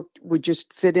my book would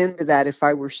just fit into that if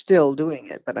I were still doing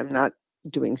it, but I'm not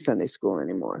doing Sunday school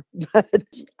anymore. But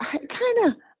I kind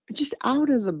of, just out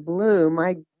of the blue,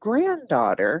 my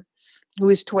granddaughter,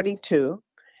 who is 22,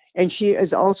 and she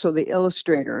is also the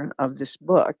illustrator of this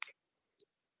book,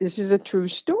 This is a true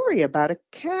story about a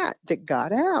cat that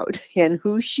got out and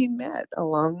who she met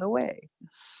along the way.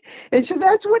 And so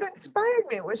that's what inspired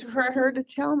me, was for her to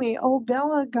tell me, oh,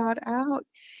 Bella got out.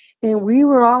 And we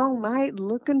were all night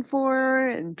looking for her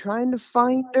and trying to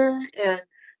find her. And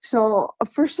so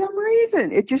for some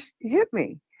reason, it just hit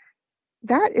me.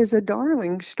 That is a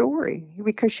darling story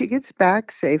because she gets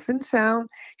back safe and sound.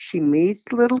 She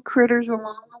meets little critters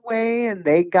along the way and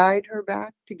they guide her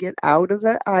back to get out of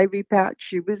the ivy patch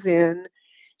she was in.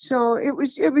 So it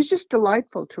was just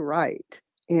delightful to write.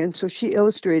 And so she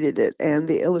illustrated it, and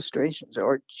the illustrations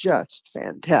are just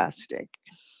fantastic.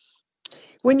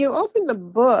 When you open the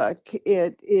book,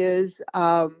 it is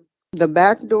the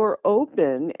back door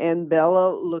open and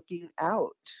Bella looking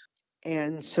out.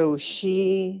 And so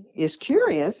she is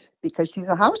curious because she's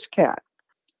a house cat.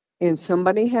 And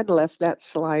somebody had left that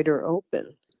slider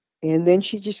open. And then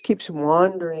she just keeps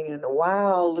wandering and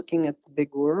wow, looking at the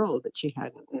big world that she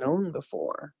hadn't known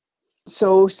before.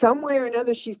 So some way or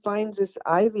another, she finds this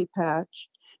ivy patch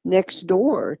next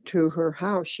door to her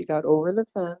house. She got over the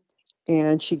fence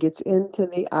and she gets into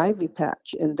the ivy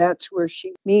patch. And that's where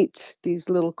she meets these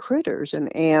little critters, an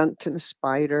ant and a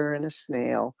spider and a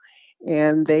snail.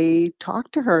 And they talk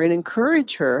to her and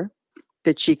encourage her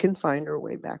that she can find her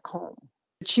way back home.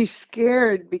 She's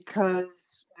scared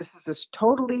because this is this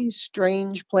totally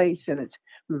strange place and it's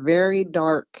very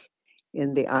dark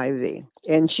in the ivy.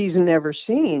 And she's never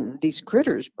seen these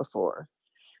critters before.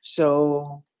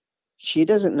 So she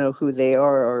doesn't know who they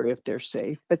are or if they're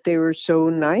safe, but they were so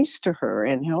nice to her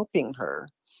and helping her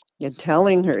and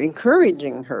telling her,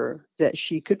 encouraging her that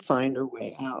she could find her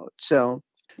way out. So,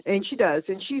 and she does.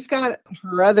 And she's got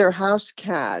her other house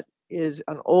cat is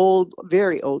an old,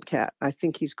 very old cat. I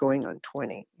think he's going on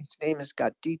 20. His name is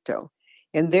Gatito.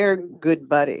 And they're good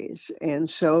buddies. And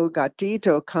so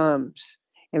Gatito comes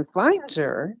and finds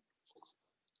her.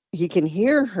 He can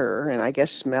hear her and I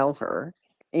guess smell her.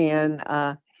 And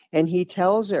he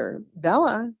tells her,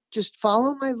 Bella, just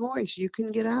follow my voice. You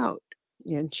can get out.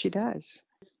 And she does.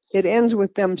 It ends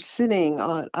with them sitting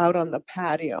out on the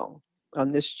patio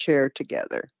on this chair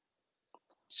together.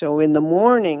 So in the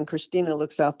morning, Christina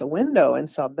looks out the window and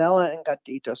saw Bella and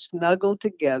Gatito snuggled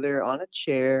together on a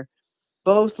chair,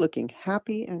 both looking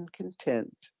happy and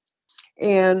content.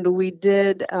 And we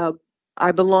did,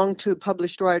 I belong to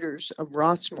Published Writers of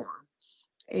Rossmore,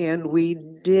 and we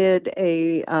did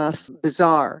a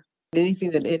bazaar,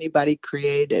 anything that anybody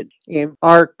created. In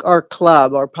our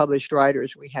club, our Published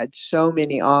Writers, we had so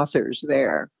many authors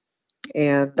there.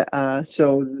 And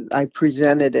so I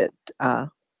presented it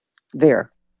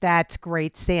there. That's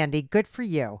great, Sandy. Good for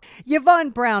you.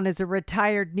 Yvonne Brown is a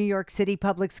retired New York City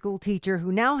public school teacher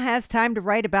who now has time to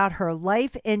write about her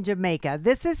life in Jamaica.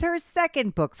 This is her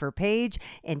second book for Page,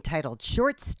 entitled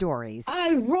Short Stories.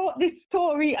 I wrote this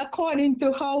story according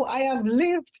to how I have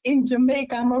lived in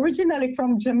Jamaica. I'm originally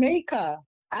from Jamaica.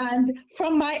 And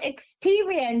from my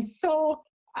experience, so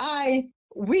I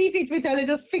weave it with a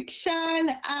little fiction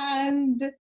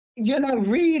and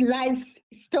real life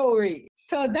story.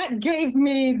 So that gave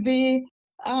me the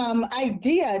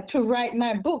idea to write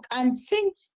my book. And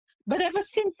ever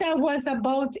since I was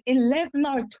about 11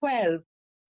 or 12,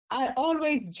 I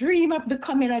always dream of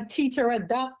becoming a teacher, a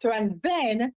doctor, and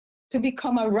then to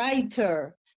become a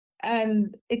writer.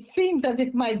 And it seems as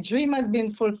if my dream has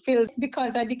been fulfilled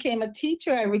because I became a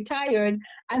teacher, I retired,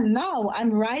 and now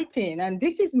I'm writing. And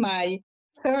this is my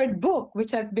third book,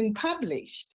 which has been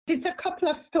published. It's a couple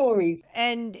of stories.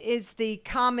 And is the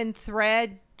common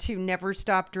thread to never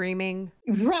stop dreaming?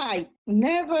 Right.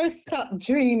 Never stop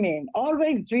dreaming.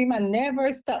 Always dream and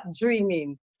never stop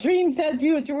dreaming. Dreams help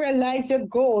you to realize your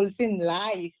goals in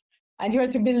life. And you are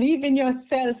to believe in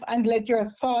yourself and let your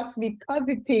thoughts be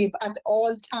positive at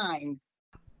all times.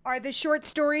 Are the short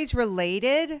stories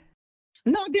related?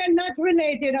 No, they're not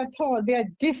related at all. They're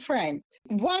different.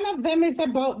 One of them is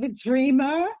about the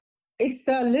dreamer. It's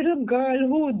a little girl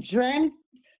who dreamt,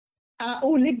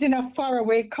 who lived in a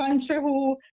faraway country,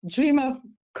 who dreamed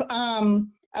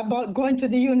about going to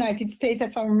the United States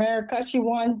of America. She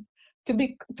wanted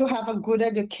to have a good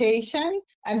education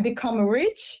and become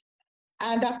rich.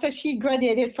 And after she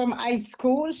graduated from high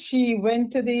school, she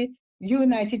went to the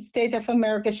United States of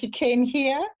America. She came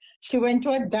here. She went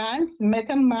to a dance, met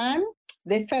a man.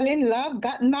 They fell in love,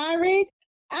 got married,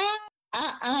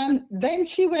 and then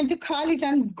she went to college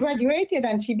and graduated,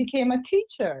 and she became a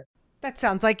teacher. That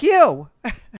sounds like you.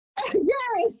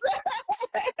 Yes.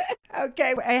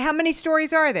 Okay. How many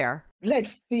stories are there?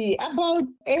 Let's see. About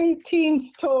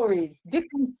 18 stories,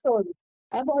 different stories.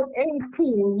 About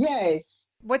 18,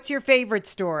 yes. What's your favorite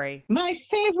story? My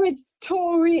favorite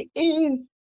story is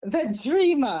The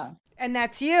Dreamer. And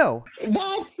that's you.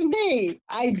 That's me.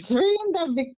 I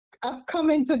dreamed of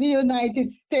coming to the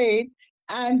United States,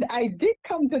 and I did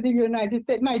come to the United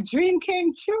States. My dream came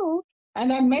true,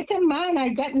 and I met a man. I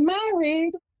got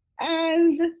married,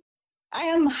 and I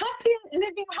am happy,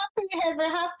 living happily ever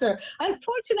after.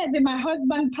 Unfortunately, my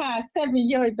husband passed 7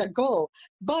 years ago,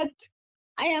 but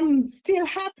I am still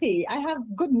happy. I have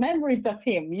good memories of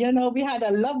him. You know, we had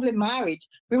a lovely marriage.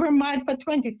 We were married for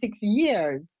 26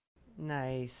 years.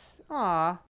 Nice.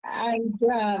 Aw. And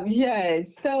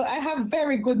yes, so I have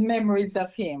very good memories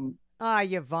of him. Ah,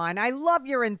 Yvonne, I love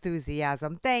your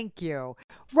enthusiasm. Thank you.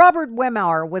 Robert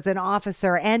Wemauer was an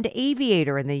officer and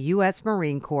aviator in the U.S.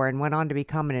 Marine Corps and went on to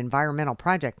become an environmental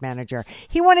project manager.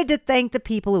 He wanted to thank the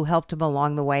people who helped him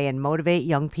along the way and motivate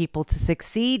young people to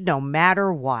succeed no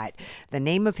matter what. The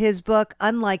name of his book,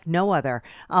 Unlike No Other,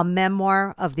 a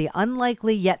memoir of the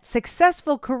unlikely yet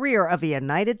successful career of a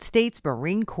United States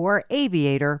Marine Corps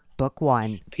aviator, Book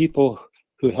One. People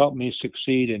who helped me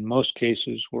succeed in most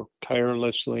cases worked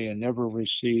tirelessly and never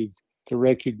received the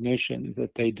recognition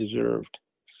that they deserved.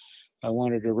 I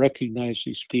wanted to recognize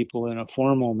these people in a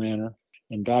formal manner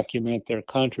and document their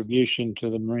contribution to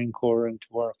the Marine Corps and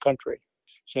to our country.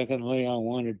 Secondly, I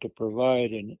wanted to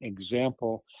provide an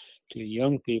example to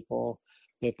young people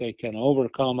that they can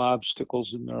overcome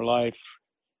obstacles in their life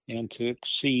and to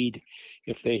exceed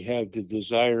if they have the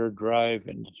desire, drive,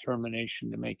 and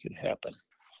determination to make it happen.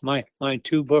 My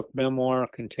two-book memoir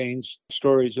contains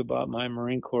stories about my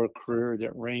Marine Corps career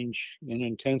that range in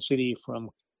intensity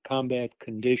from combat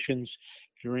conditions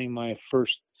during my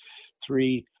first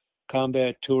 3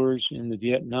 combat tours in the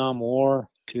Vietnam War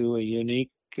to a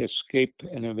unique escape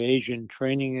and evasion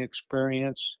training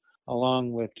experience,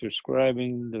 along with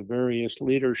describing the various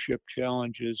leadership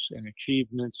challenges and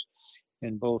achievements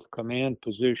in both command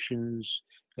positions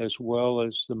as well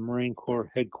as the Marine Corps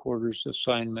headquarters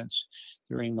assignments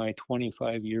during my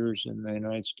 25 years in the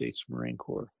United States Marine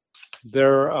Corps.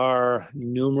 There are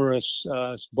numerous,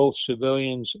 both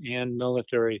civilians and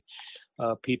military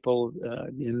people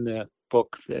in the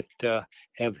book that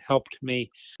have helped me.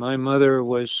 My mother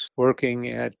was working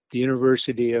at the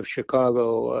University of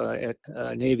Chicago at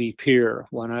Navy Pier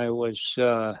when I was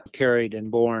carried and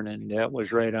born, and that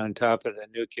was right on top of the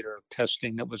nuclear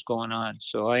testing that was going on.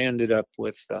 So I ended up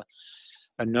with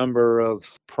a number of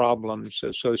problems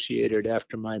associated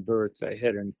after my birth. I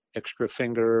had an extra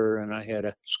finger and I had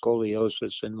a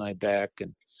scoliosis in my back,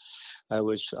 and I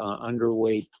was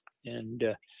underweight.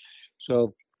 And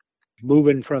so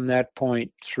moving from that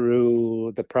point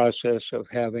through the process of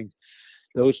having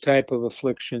those type of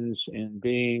afflictions and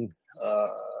being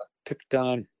picked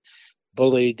on,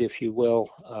 bullied, if you will,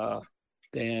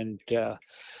 and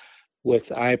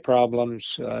with eye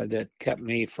problems that kept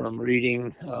me from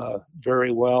reading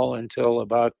very well until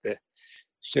about the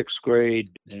 6th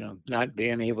grade, not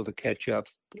being able to catch up.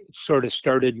 It sort of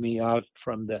started me out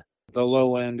from the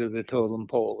low end of the totem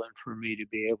pole, and for me to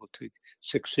be able to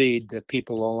succeed, the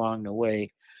people along the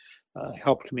way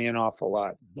helped me an awful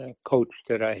lot. The coach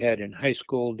that I had in high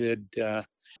school did a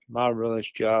marvelous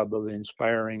job of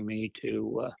inspiring me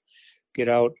to get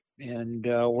out and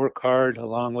work hard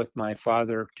along with my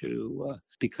father to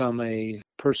become a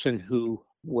person who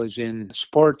was in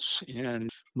sports and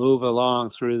move along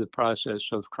through the process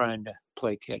of trying to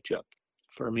play catch up.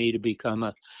 For me to become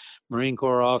a Marine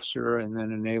Corps officer and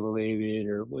then a naval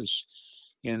aviator was,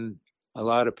 in a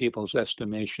lot of people's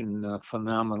estimation, a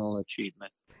phenomenal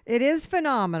achievement. It is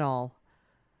phenomenal.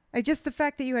 Just the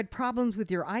fact that you had problems with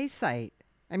your eyesight.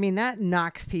 I mean, that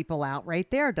knocks people out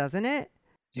right there, doesn't it?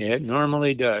 Yeah, it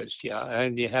normally does. Yeah,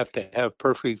 and you have to have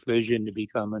perfect vision to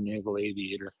become a naval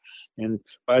aviator. And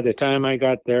by the time I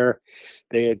got there,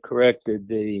 they had corrected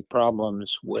the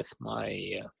problems with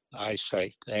my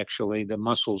eyesight. Actually, the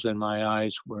muscles in my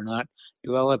eyes were not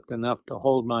developed enough to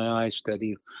hold my eyes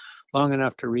steady long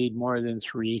enough to read more than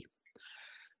 3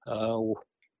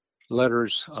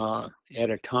 letters at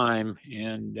a time,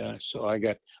 and so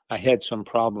I had some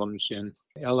problems in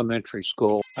elementary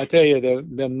school. I tell you,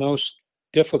 the most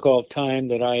difficult time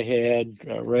that I had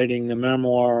writing the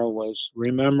memoir was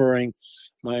remembering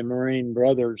my Marine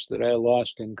brothers that I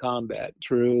lost in combat,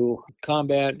 through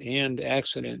combat and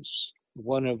accidents,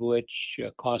 one of which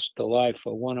cost the life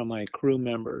of one of my crew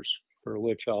members, for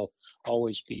which I'll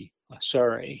always be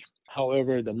sorry.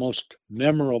 However, the most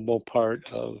memorable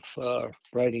part of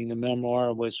writing the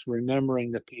memoir was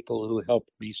remembering the people who helped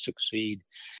me succeed.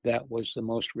 That was the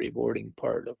most rewarding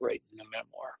part of writing the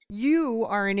memoir. You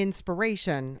are an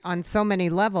inspiration on so many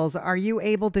levels. Are you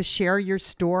able to share your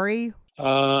story?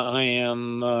 I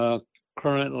am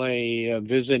currently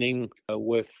visiting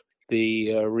with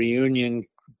the reunion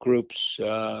groups,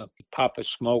 Papa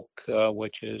Smoke,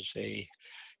 which is a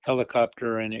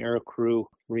helicopter and aircrew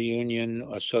reunion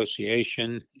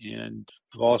association, and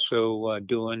I'm also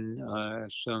doing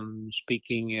some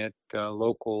speaking at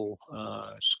local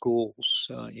schools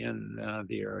in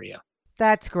the area.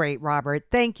 That's great, Robert.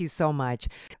 Thank you so much.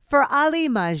 For Ali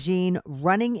Majin,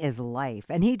 running is life,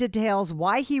 and he details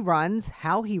why he runs,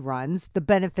 how he runs, the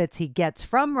benefits he gets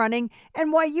from running,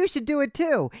 and why you should do it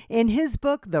too in his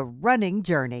book, The Running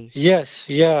Journey. Yes,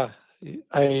 yeah.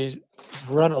 I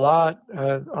run a lot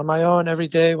on my own every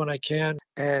day when I can.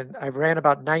 And I ran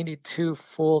about 92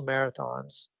 full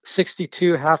marathons,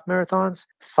 62 half marathons,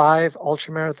 5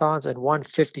 ultra marathons, and 1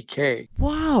 50K.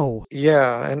 Wow.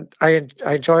 Yeah. And I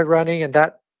enjoyed running, and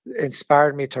that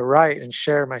inspired me to write and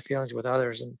share my feelings with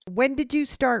others. And When did you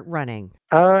start running?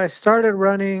 I started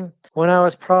running when I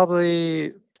was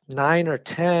probably 9 or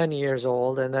 10 years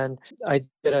old. And then I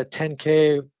did a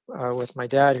 10K with my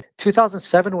dad.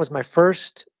 2007 was my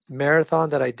first marathon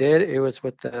that I did. It was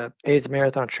with the AIDS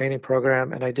Marathon Training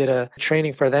Program, and I did a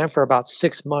training for them for about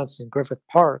 6 months in Griffith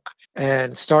Park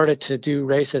and started to do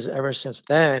races ever since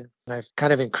then. And I've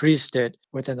kind of increased it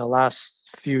within the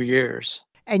last few years.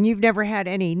 And you've never had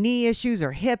any knee issues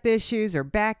or hip issues or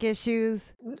back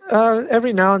issues?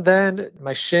 Every now and then,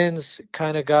 my shins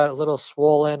kind of got a little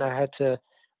swollen. I had to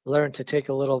learn to take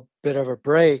a little bit of a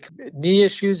break. Knee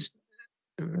issues,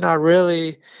 not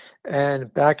really,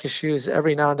 and back issues.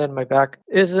 Every now and then, my back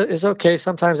is okay.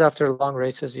 Sometimes after long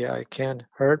races, yeah, it can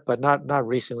hurt, but not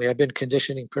recently. I've been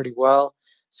conditioning pretty well,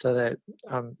 so that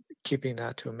I'm keeping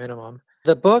that to a minimum.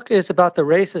 The book is about the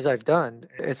races I've done.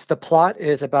 The plot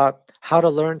is about how to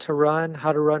learn to run,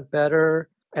 how to run better,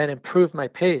 and improve my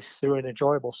pace through an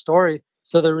enjoyable story.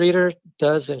 So the reader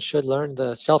does and should learn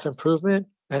the self-improvement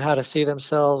and how to see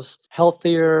themselves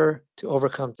healthier, to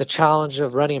overcome the challenge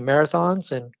of running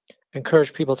marathons and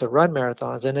encourage people to run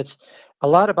marathons. And it's a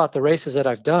lot about the races that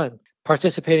I've done.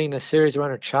 Participating in the Series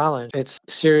Runner Challenge, it's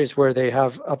a series where they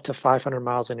have up to 500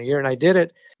 miles in a year. And I did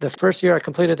it. The first year I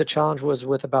completed the challenge was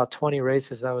with about 20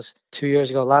 races. That was 2 years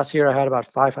ago. Last year I had about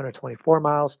 524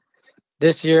 miles.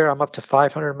 This year I'm up to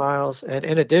 500 miles. And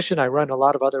in addition, I run a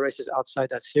lot of other races outside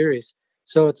that series.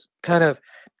 So it's kind of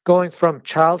going from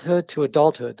childhood to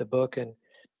adulthood, the book,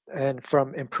 and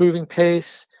from improving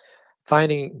pace,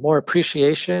 finding more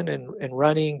appreciation in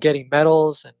running, getting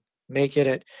medals, and making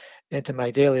it into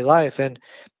my daily life. And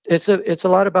it's a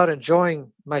lot about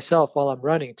enjoying myself while I'm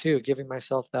running too, giving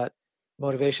myself that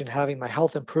motivation, having my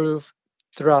health improve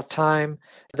throughout time.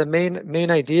 The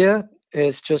main idea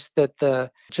is just that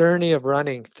the journey of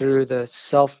running through the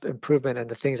self-improvement and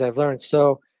the things I've learned.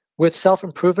 So with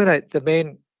self-improvement, the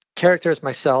main character is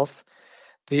myself,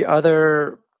 the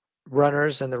other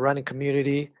runners and the running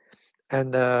community,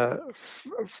 and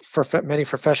for many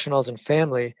professionals and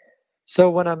family. So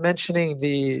when I'm mentioning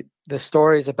the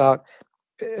stories about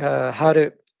how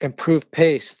to improve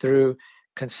pace through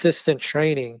consistent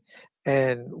training,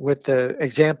 and with the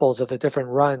examples of the different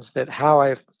runs, that how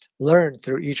I've learned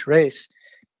through each race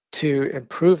to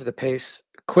improve the pace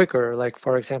quicker. Like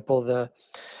for example, the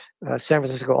San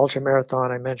Francisco Ultra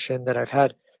Marathon, I mentioned that I've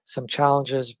had some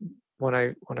challenges when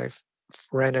I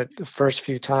ran it the first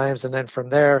few times, and then from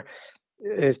there,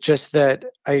 it's just that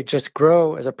I just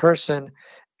grow as a person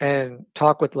and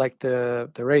talk with like the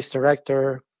race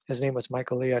director. His name was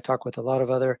Michael Lee. I talked with a lot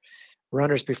of other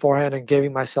runners beforehand and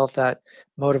giving myself that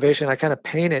motivation. I kind of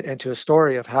paint it into a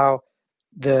story of how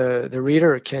the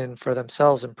reader can for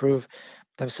themselves improve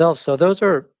themselves. So those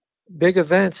are big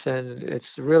events, and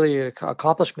it's really an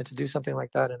accomplishment to do something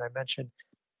like that. And I mentioned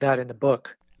that in the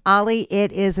book. Ali,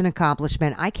 it is an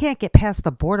accomplishment. I can't get past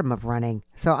the boredom of running.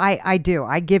 So I do.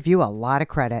 I give you a lot of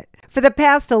credit. For the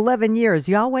past 11 years,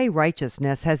 Yahweh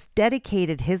Righteousness has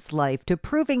dedicated his life to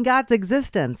proving God's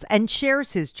existence and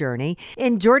shares his journey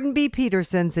in Jordan B.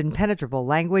 Peterson's impenetrable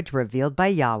language revealed by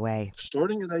Yahweh.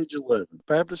 Starting at age 11,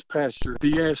 Baptist pastor,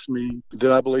 he asked me,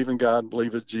 did I believe in God and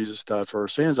believe that Jesus died for our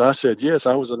sins? I said, yes.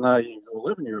 I was a naive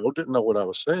 11-year-old, didn't know what I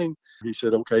was saying. He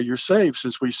said, okay, you're saved.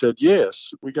 Since we said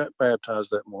yes, we got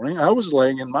baptized that morning. I was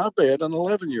laying in my bed, an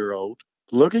 11-year-old,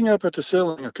 looking up at the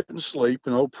ceiling. I couldn't sleep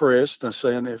and oppressed and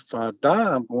saying, if I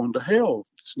die, I'm going to hell.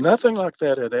 Nothing like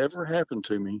that had ever happened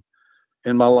to me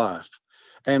in my life.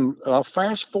 And I'll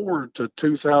fast forward to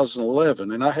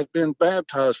 2011, and I had been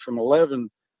baptized from 11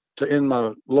 to in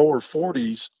my lower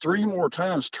 40s 3 more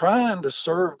times, trying to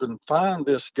serve and find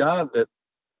this God that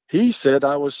he said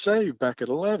I was saved back at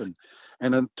 11.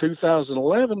 And in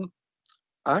 2011,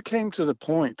 I came to the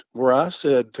point where I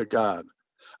said to God,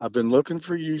 I've been looking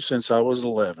for you since I was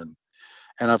 11.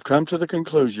 And I've come to the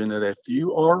conclusion that if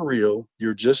you are real,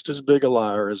 you're just as big a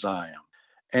liar as I am.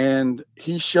 And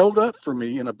he showed up for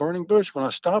me in a burning bush when I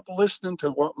stopped listening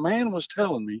to what man was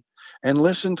telling me and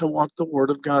listened to what the Word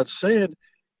of God said.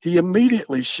 He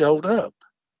immediately showed up.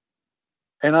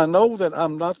 And I know that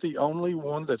I'm not the only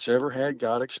one that's ever had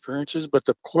God experiences, but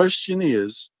the question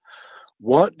is,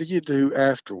 what do you do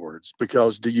afterwards?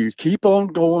 Because do you keep on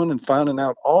going and finding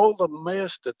out all the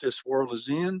mess that this world is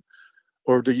in,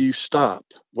 or do you stop?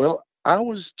 Well, I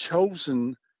was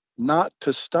chosen not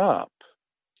to stop.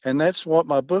 And that's what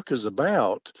my book is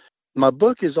about. My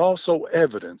book is also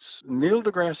evidence. Neil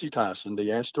deGrasse Tyson, the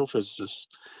astrophysicist,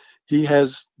 he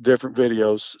has different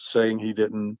videos saying he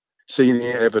didn't see any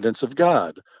evidence of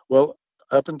God. Well,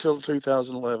 up until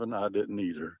 2011, I didn't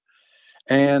either.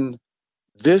 And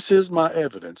this is my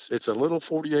evidence. It's a little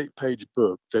 48-page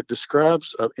book that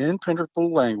describes an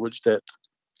impenetrable language that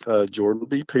Jordan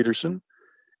B. Peterson,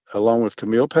 along with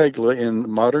Camille Paglia in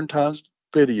Modern Times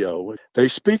video, they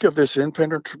speak of this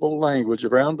impenetrable language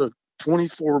around the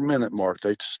 24-minute mark.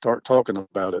 They start talking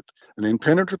about it. An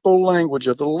impenetrable language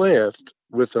of the left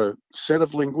with a set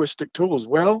of linguistic tools.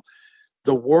 Well,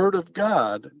 the Word of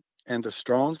God and the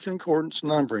Strong's Concordance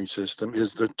numbering system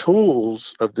is the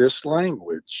tools of this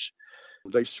language.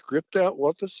 They script out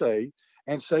what to say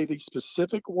and say these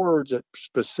specific words at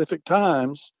specific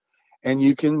times, and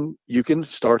you can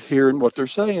start hearing what they're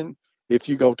saying if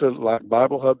you go to like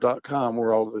BibleHub.com,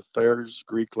 where all the Thayer's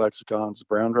Greek lexicons,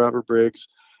 Brown Driver Briggs,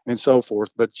 and so forth.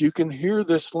 But you can hear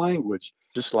this language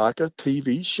just like a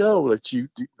TV show that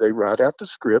they write out the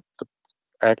script, the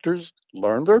actors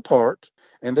learn their part,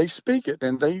 and they speak it,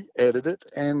 and they edit it,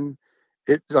 and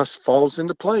it just falls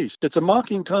into place. It's a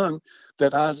mocking tongue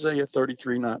that Isaiah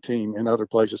 33:19 and other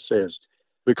places says,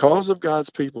 because of God's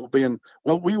people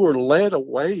we were led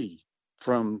away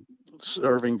from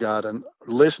serving God and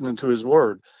listening to his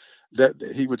word, that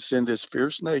he would send this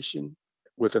fierce nation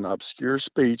with an obscure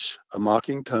speech, a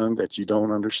mocking tongue that you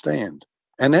don't understand.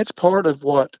 And that's part of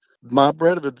what my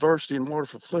bread of adversity and water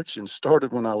of affliction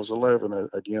started when I was 11.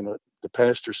 Again, the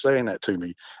pastor saying that to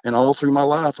me. And all through my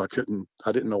life, I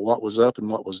didn't know what was up and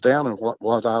what was down and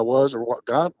what I was or what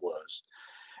God was.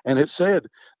 And it said,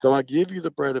 though I give you the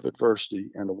bread of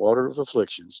adversity and the water of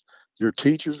afflictions, your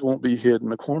teachers won't be hid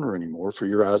in a corner anymore, for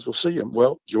your eyes will see them.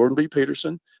 Well, Jordan B.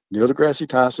 Peterson, Neil deGrasse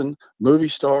Tyson, movie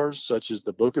stars such as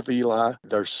the Book of Eli,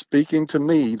 they're speaking to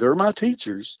me. They're my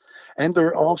teachers, and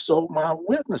they're also my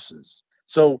witnesses.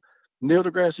 So Neil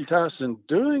deGrasse Tyson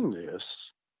doing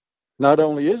this, not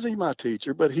only is he my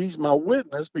teacher, but he's my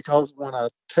witness, because when I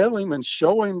tell him and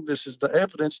show him this is the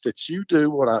evidence that you do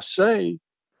what I say,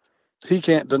 he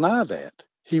can't deny that.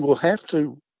 He will have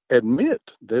to admit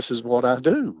this is what I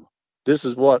do. This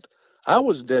is what I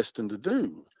was destined to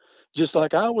do. Just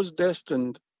like I was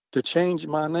destined to change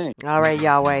my name. All right,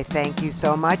 Yahweh, thank you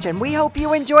so much. And we hope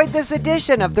you enjoyed this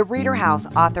edition of the Reader House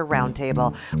Author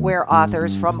Roundtable, where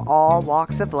authors from all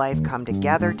walks of life come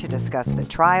together to discuss the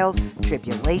trials,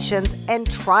 tribulations, and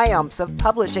triumphs of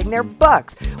publishing their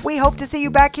books. We hope to see you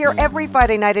back here every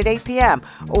Friday night at 8 p.m.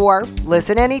 or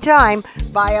listen anytime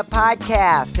via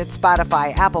podcast at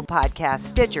Spotify, Apple Podcasts,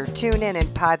 Stitcher, TuneIn, and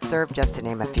PodServe, just to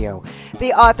name a few.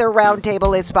 The Author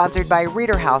Roundtable is sponsored by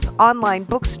Reader House Online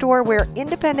Bookstore, where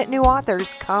independent new authors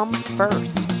come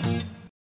first.